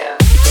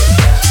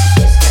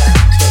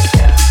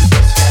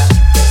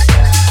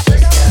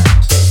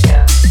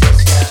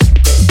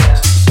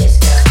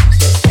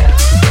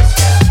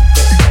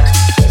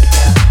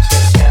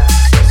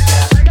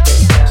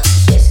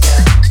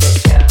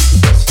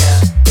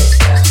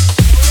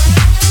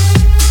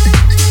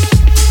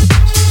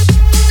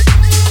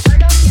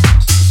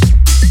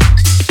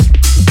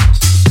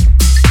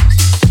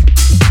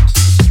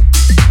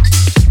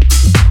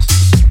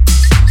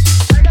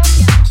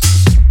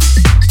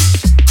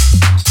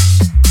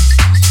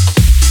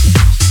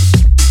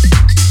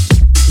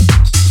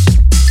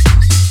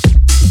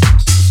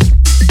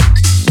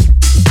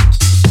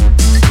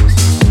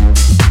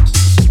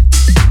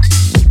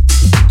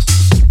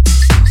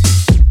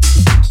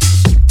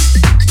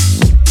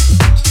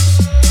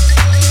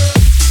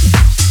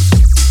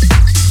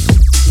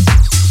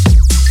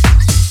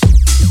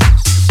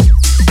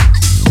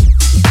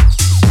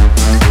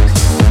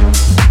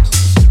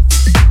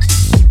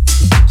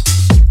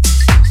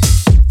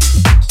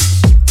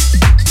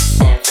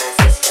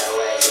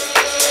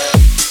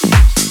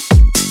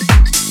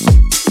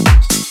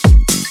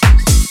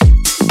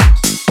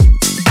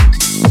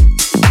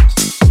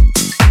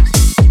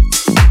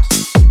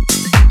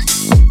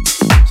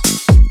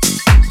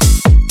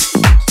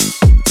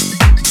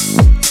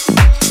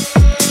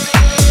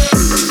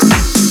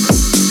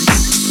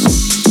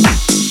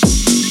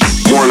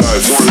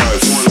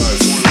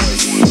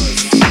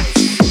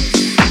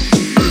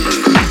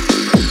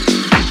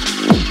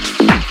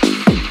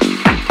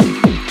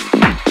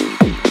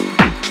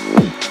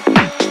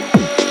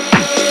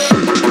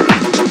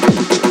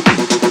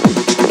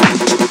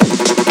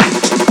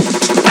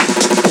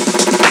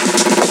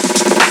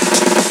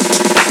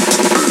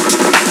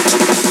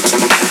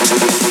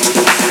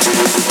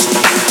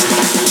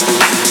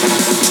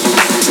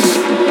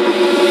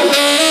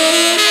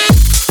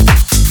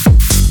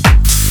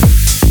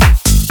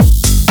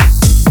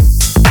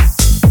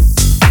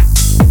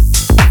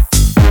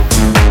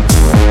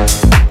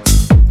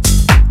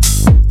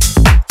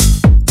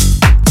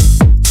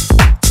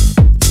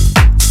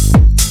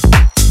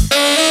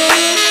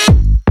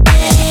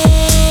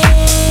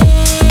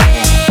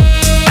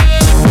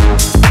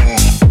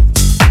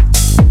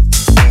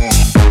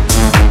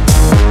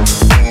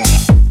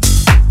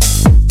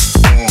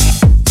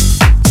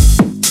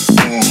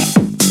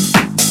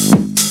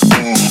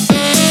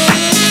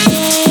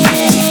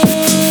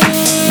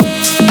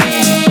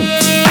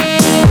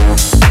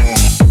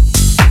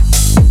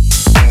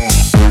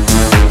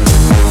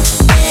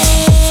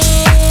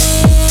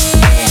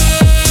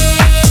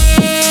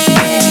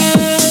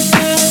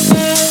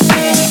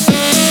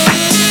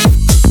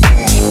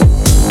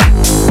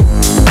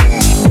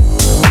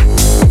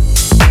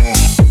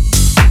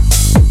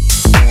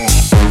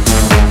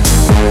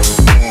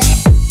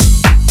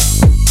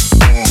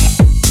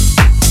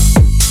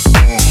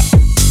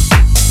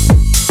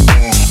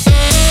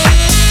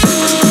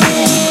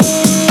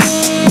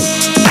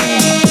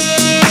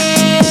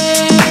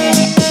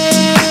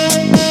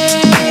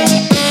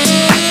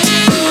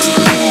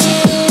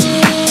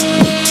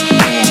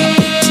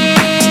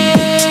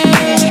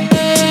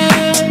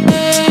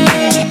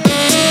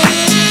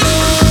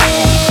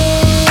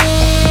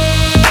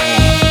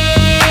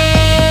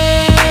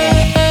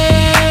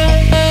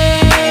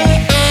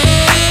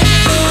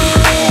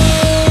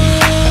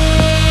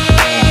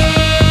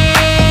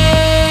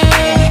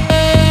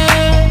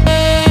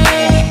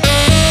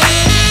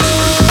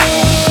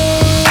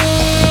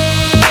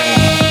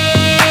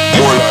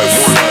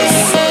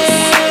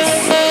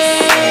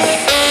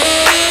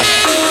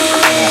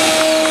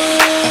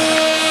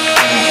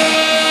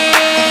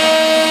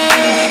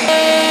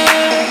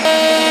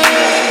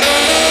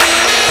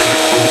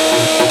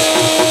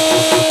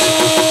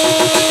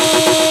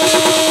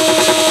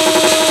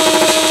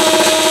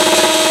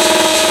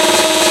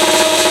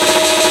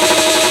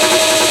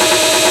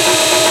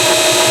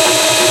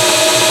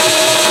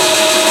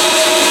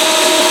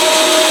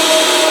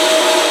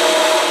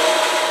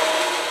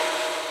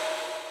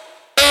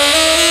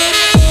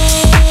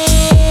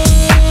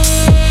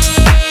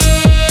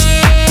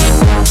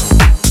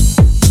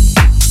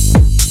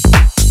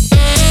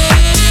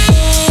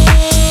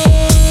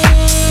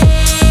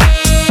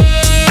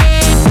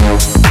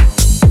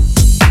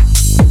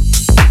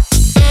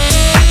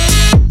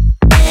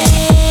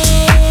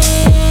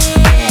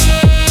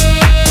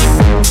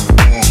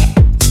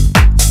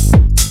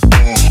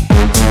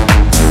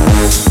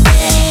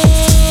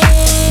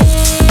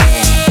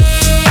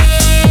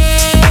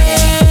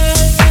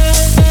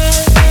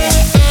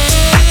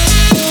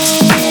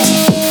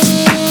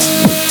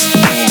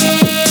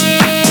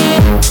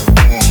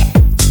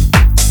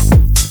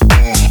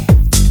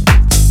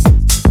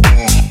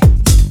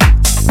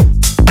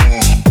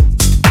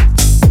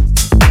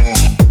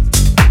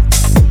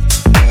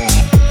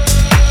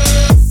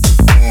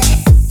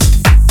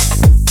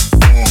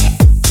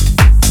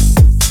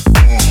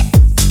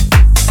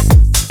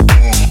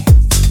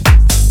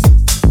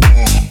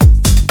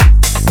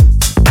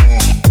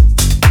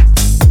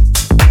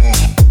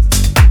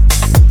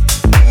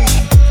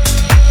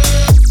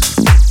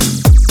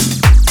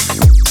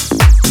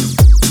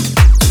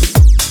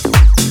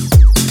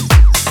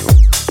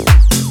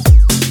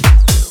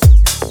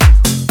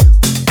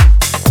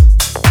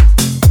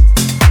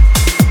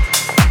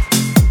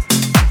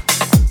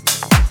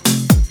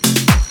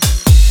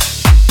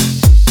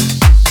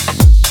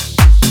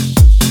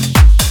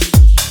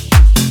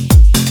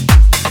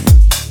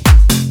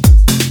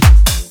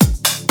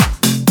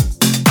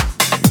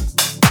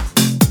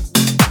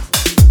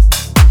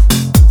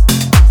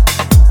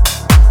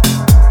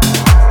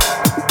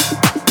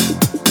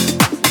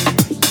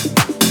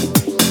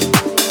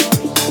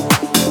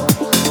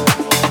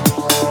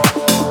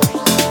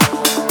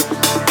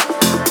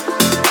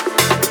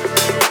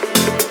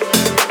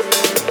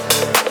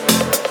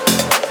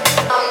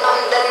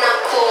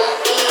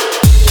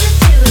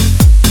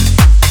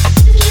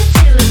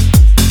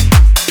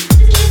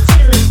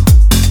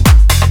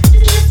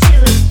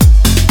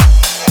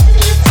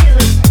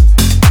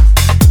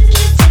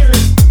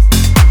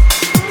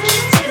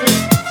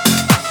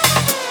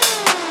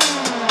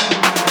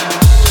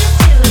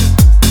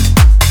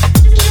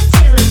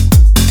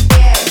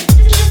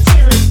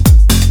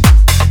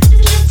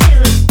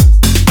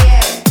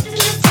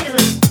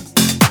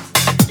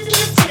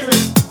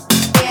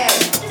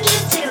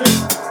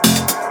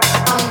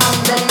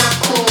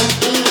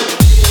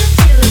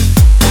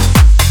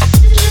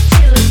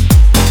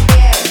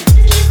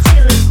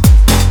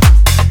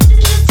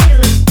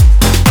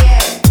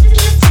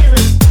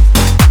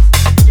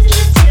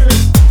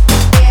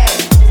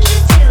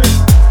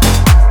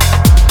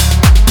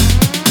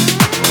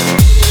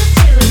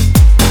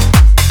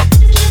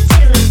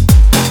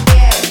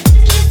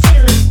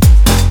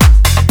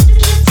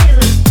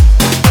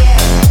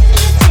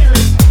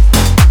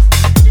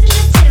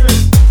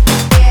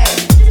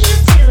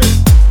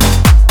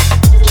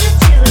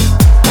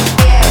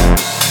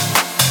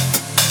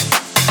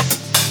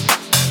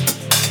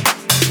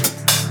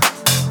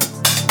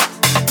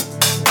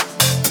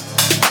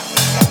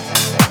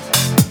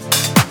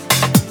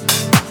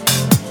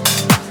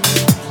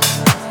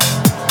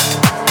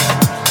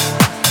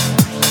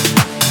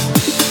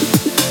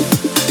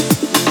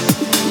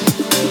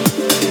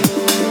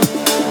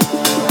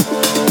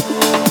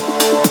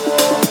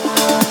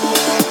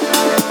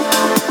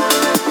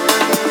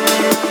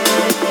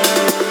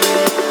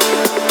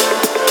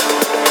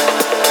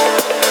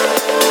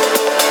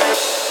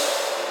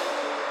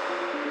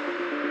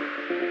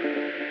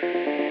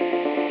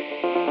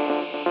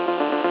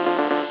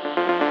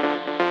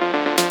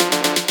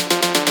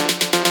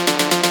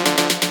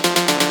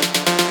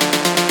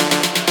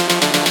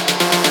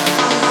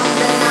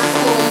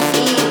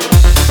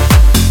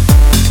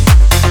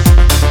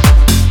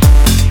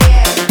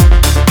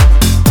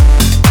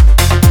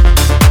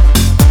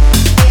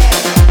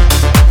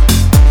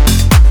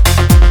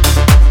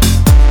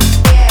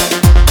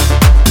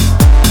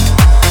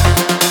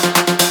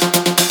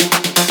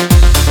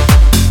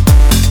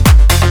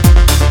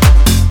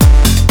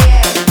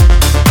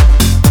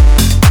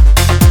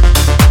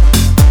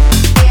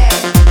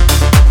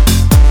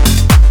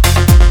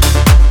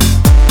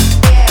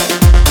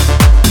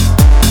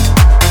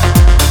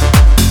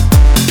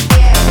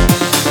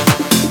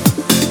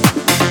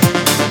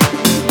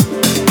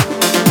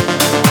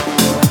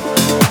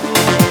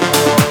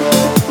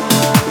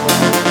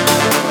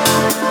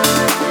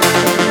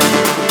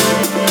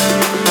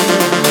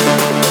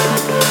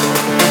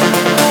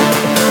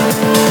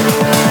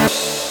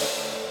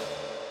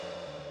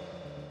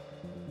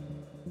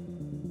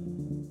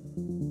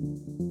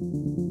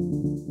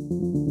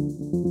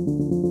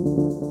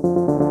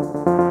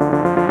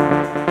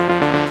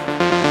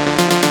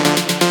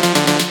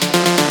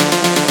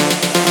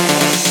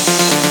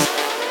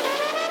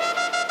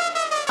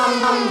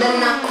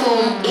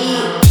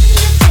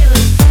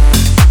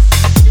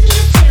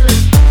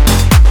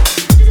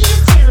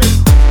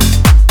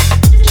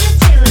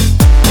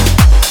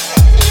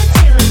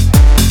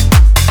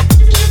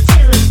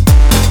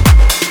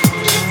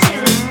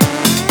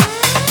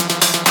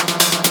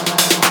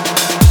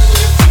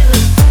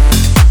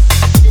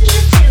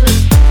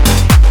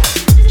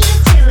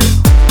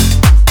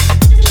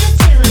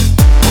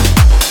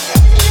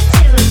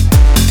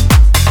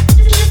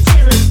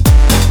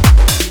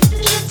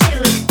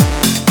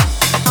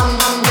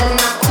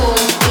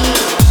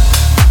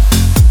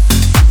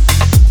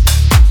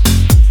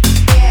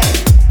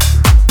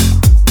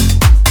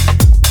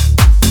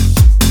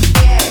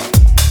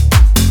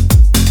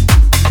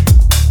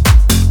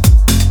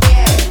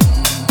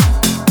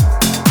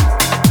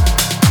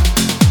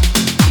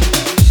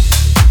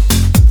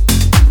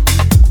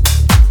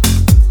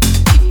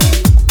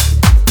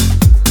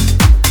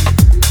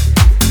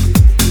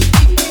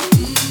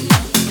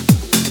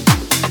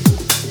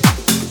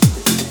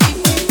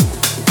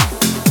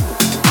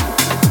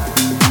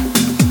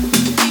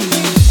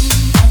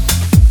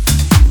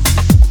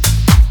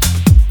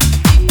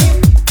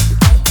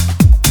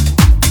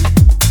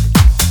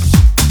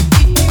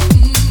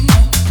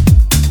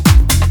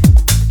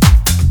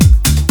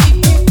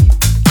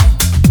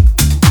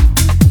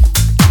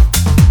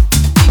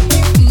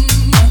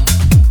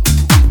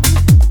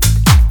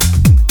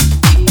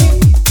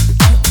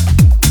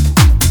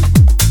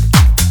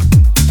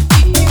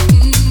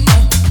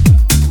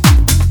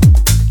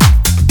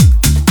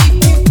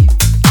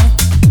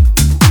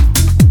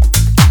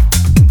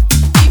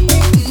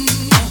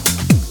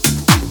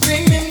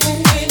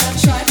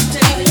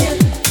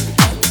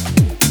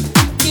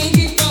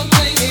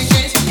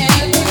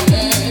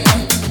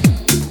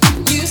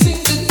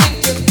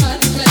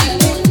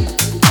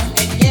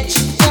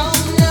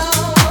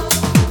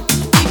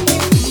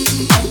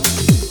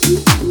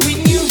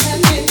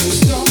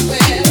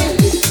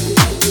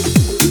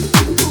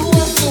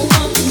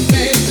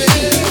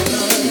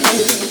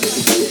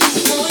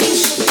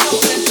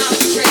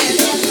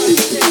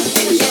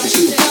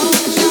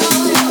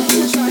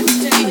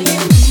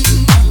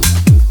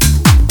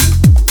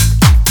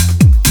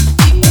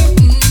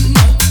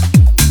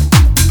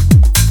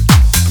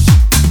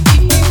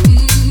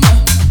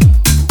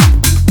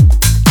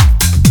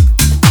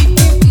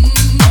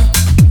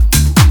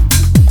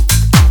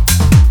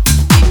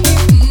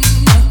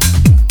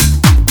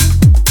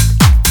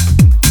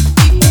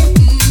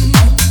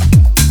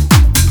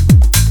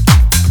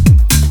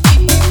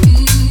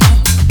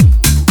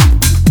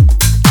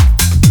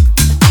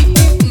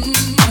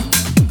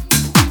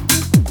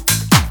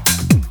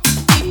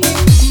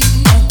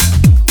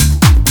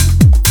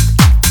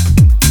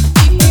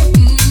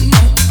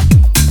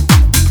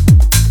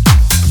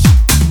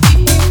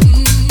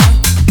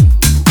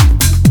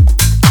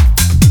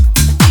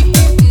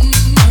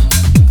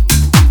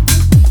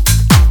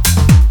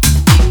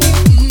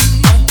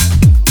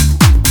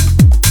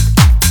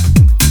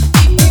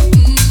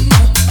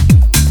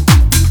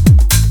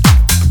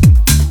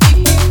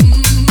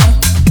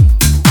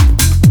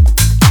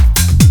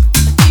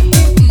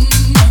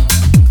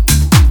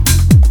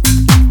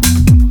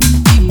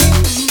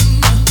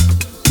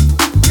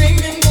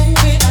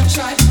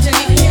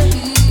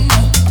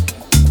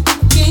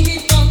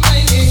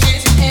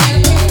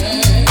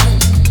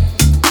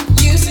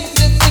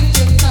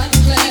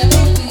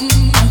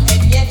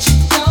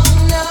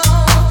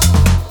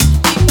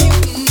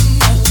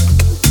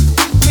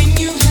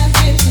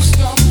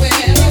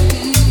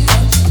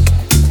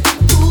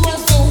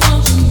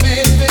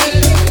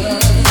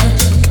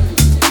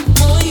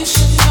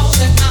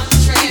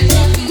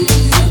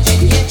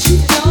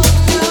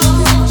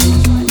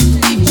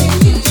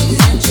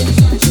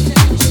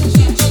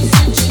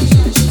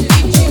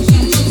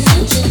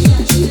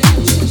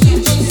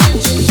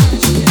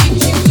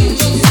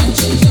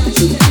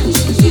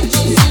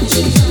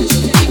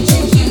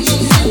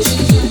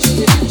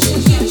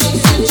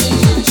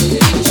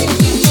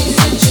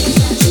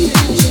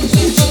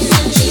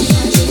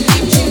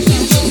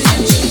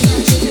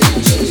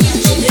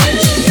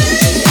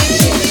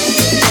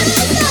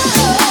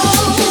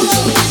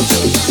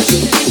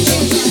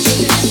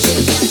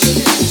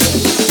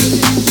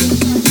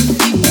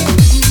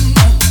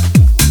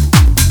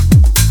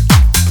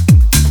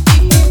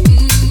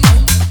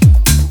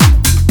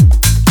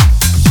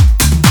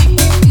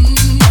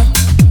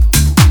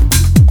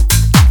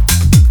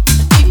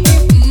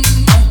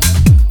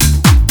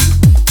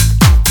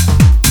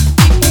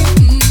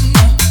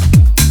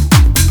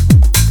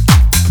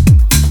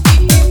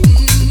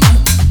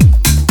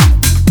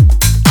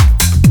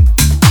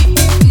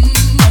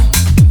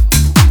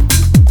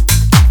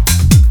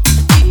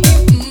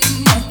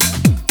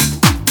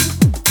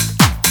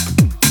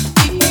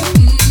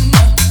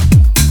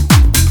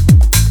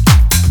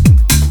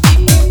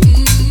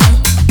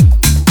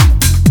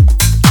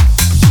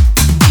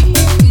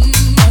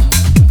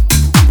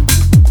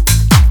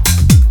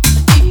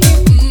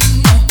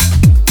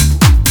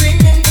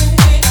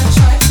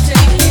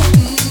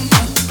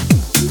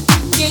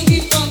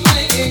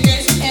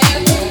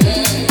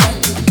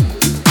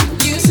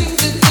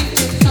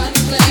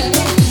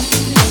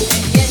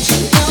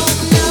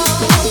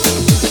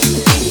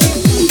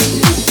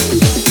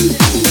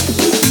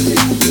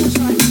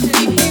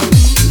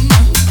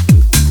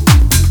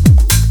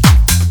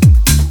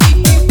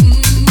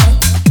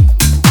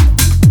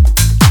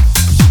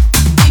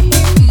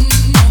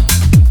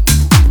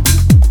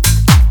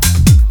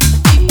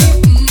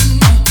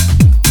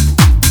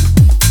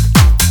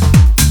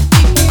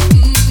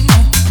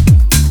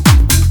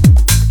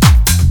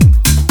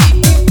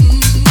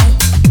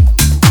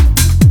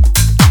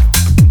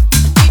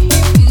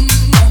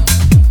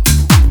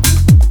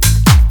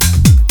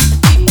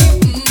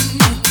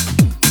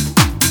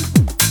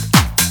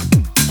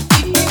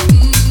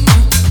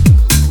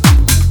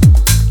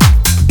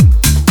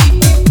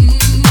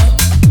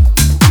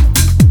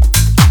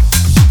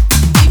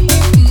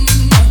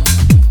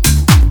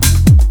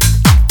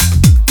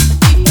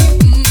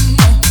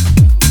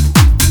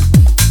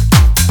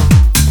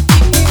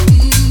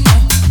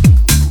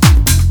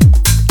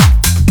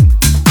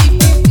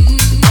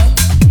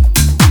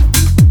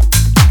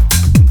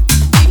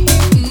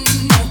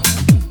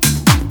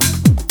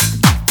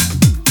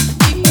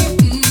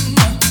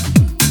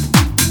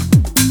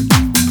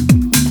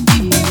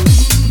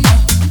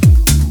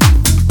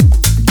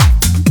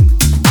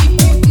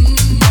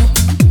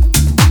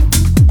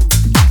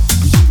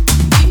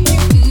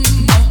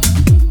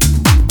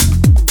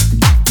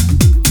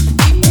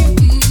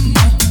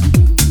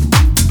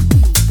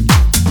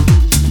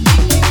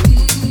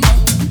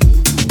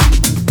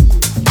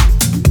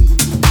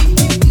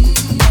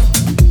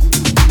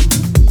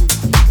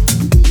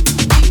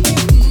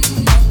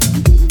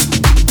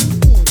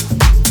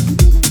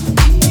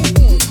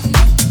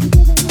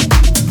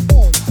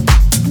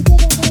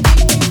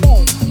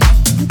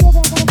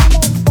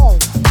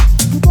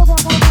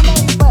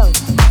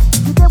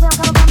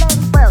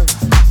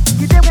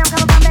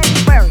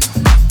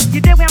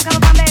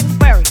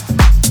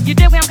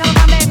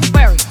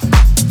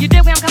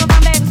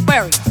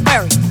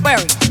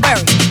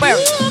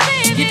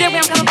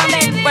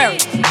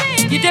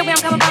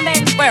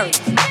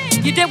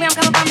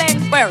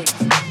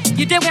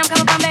 You dig where I'm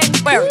coming from, baby?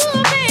 Where?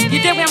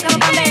 You dig where I'm coming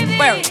from, baby?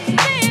 Where?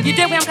 You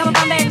dig where I'm coming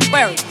from, baby?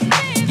 Where?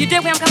 You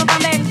dig where I'm coming from,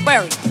 baby?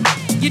 Where?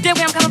 You dig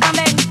where I'm coming from,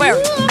 baby? Where?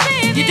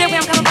 You dig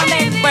where I'm coming from,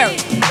 baby? Where?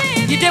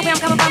 You dig where I'm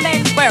coming from,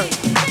 baby? Where?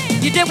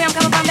 You dig where I'm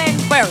coming from, baby?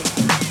 Where?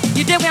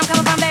 You dig where I'm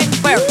coming from, baby?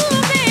 Where?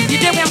 You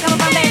dig where I'm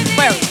coming from, baby?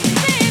 Where?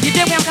 You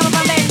dig where I'm coming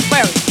from, baby?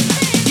 Where?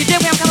 You dig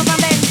where I'm coming from,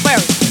 baby? Where?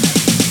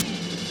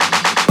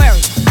 Where?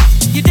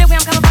 You dig where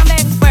I'm coming from,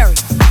 baby? Where?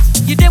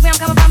 You dig where I'm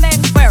coming from,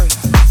 baby? Where?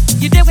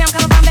 You dig where I'm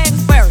coming from, baby?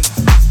 Where?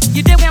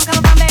 You dig where I'm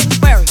coming from, baby?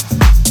 Where?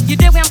 You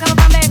dig where I'm coming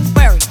from, baby?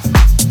 Where?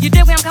 You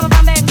dig where I'm coming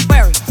from, baby?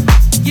 Where?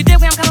 You dig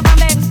where I'm coming from,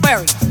 baby?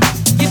 Where?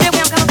 You dig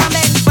where I'm coming from,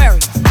 baby? Where?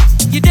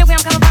 You dig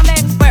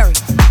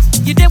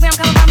where I'm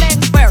coming from,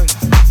 baby? Where?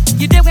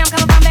 You dig where I'm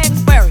coming from, baby?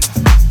 Where?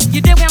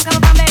 You dig where I'm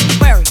coming from, baby?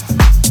 Where?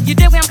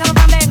 You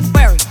dig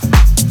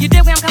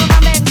where I'm coming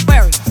from, baby?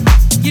 Where?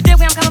 You dig where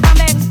I'm coming from,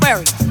 baby?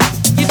 Where? You dig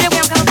where I'm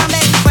coming from,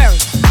 baby?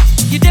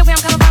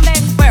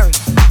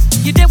 Where?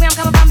 You dig where I'm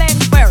coming from,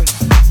 baby? Where?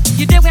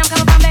 You dig where I'm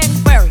coming from,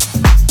 baby? Where?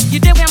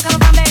 You dig where I'm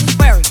coming from, baby?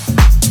 Where?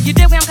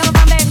 You dig where I'm coming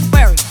from, baby?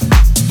 Where?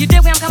 You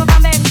dig where I'm coming from, baby? Where? You dig where I'm coming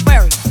from, baby?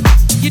 Where?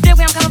 You dig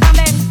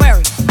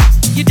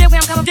where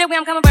I'm coming from,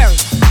 baby? Where?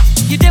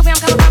 You dig where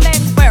I'm coming from,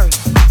 baby? Where?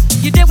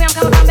 You dig where I'm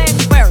coming from,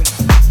 baby? Where? You dig where I'm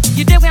coming, dig where I'm coming,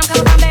 where? You dig where I'm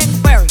coming from, baby?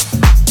 Where?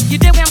 You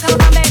dig where I'm coming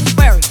from, baby?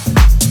 Where?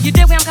 You dig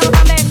where I'm coming from, baby? Where?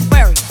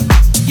 You dig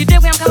where I'm coming from,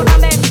 baby? Where?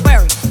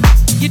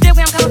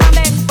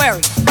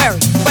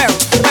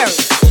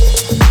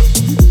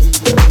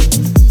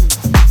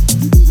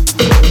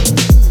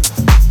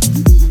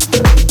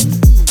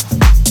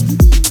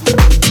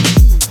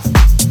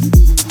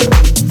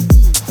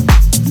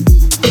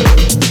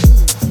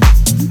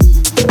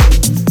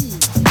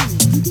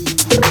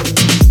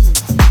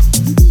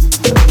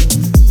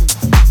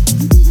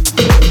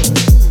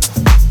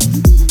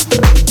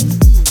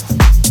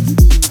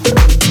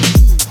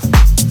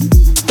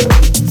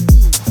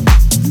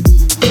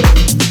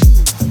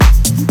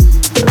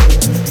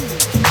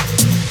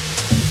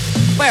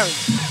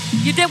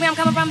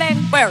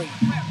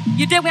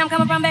 You dig where I'm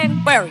coming from, baby?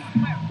 Where?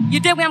 You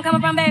dig where I'm coming from, baby? Where? You dig where I'm coming from, baby? Where? Where? You dig where I'm coming from, baby? Where? You dig where I'm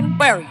coming from, baby?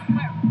 Where?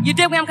 You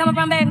dig where I'm coming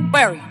from, baby?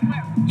 Where?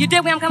 You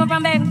dig where I'm coming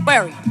from, baby?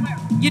 Where?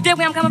 You dig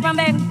where I'm coming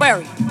from, baby? Where?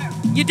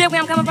 You dig where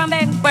I'm coming from,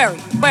 baby?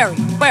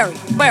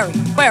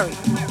 Where?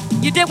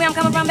 You dig where I'm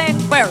coming from, baby?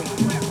 Where?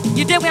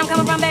 You dig where I'm coming from, baby? Where? You dig where I'm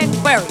coming from, baby?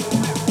 Where?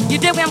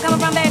 You dig where I'm coming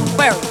from, baby?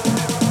 Where?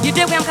 You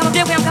dig where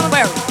I'm coming,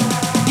 where?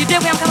 You dig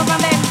where I'm coming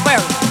from, baby?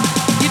 Where?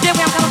 You dig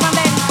where I'm coming from,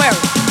 baby? Where?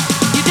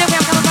 You dig where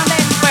I'm coming from,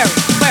 baby?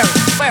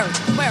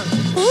 Where?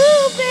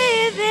 Ooh,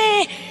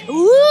 baby.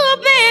 Ooh,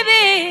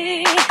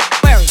 baby.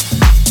 Where?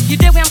 You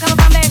dig where I'm coming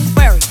from, baby?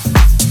 Where?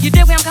 You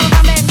dig where I'm coming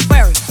from, baby?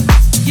 Where?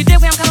 You dig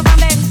where I'm coming from,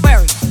 baby?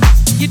 Where?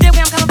 You dig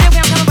where I'm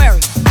coming, where?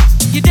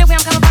 You dig where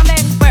I'm coming from,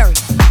 baby? Where?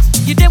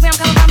 You dig where I'm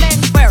coming from, baby?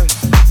 Where?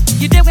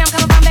 You dig where I'm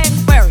coming from, baby?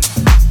 Where?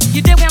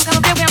 You dig where I'm coming, where? You dig where I'm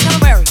coming from, baby?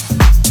 Where?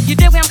 You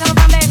dig where I'm coming from, baby? Where? You dig where I'm coming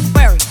from, baby?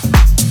 Where?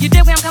 You dig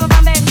where I'm coming from, baby? Where? You dig where I'm coming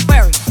from, baby?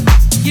 Where?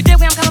 You dig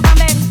where I'm coming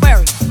from, baby?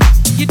 Where?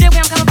 You dig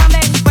where I'm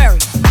coming from, baby?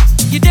 Where?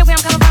 You dig where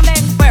I'm coming,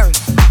 where?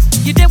 You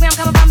dig where I'm coming from, baby? Where? You dig where I'm coming from, baby? Where? You dig where I'm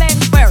coming from,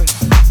 baby?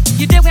 Where?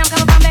 You dig where I'm coming from, baby? Where? You dig where I'm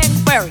coming from, baby? Where?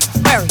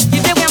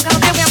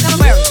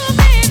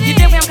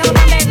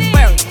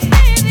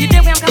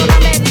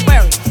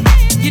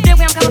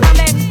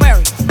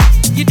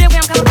 You dig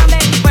where I'm coming from,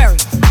 baby?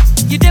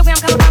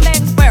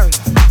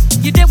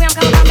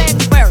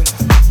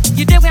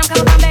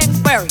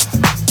 Where?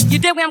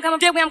 You dig where I'm coming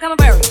from, baby?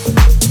 Where?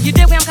 You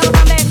dig where I'm coming, where? You dig where I'm coming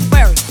from, baby?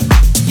 Where?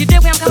 You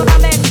dig where I'm coming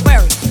from, baby?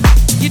 Where?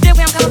 You dig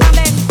where I'm coming from,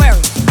 baby? Where?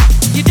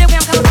 You dig where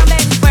I'm coming from,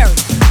 baby? Where?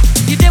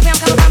 You dig where I'm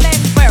coming from,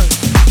 baby?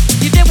 Where?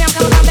 You dig where I'm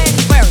coming from, baby?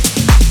 Where?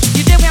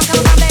 You dig where I'm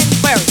coming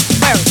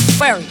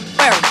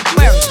from,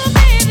 baby? Where?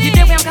 You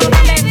dig where I'm coming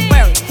from, baby?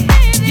 Where?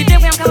 You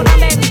dig where I'm coming from,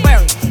 baby?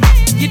 Where?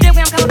 You dig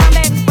where I'm coming from,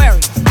 baby? Where?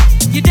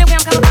 You dig where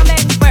I'm coming from,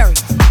 baby? Where?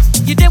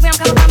 You dig where I'm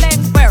coming from,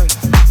 baby? Where?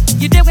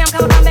 You dig where I'm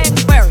coming from,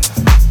 baby? Where?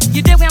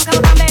 You dig where I'm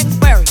coming from,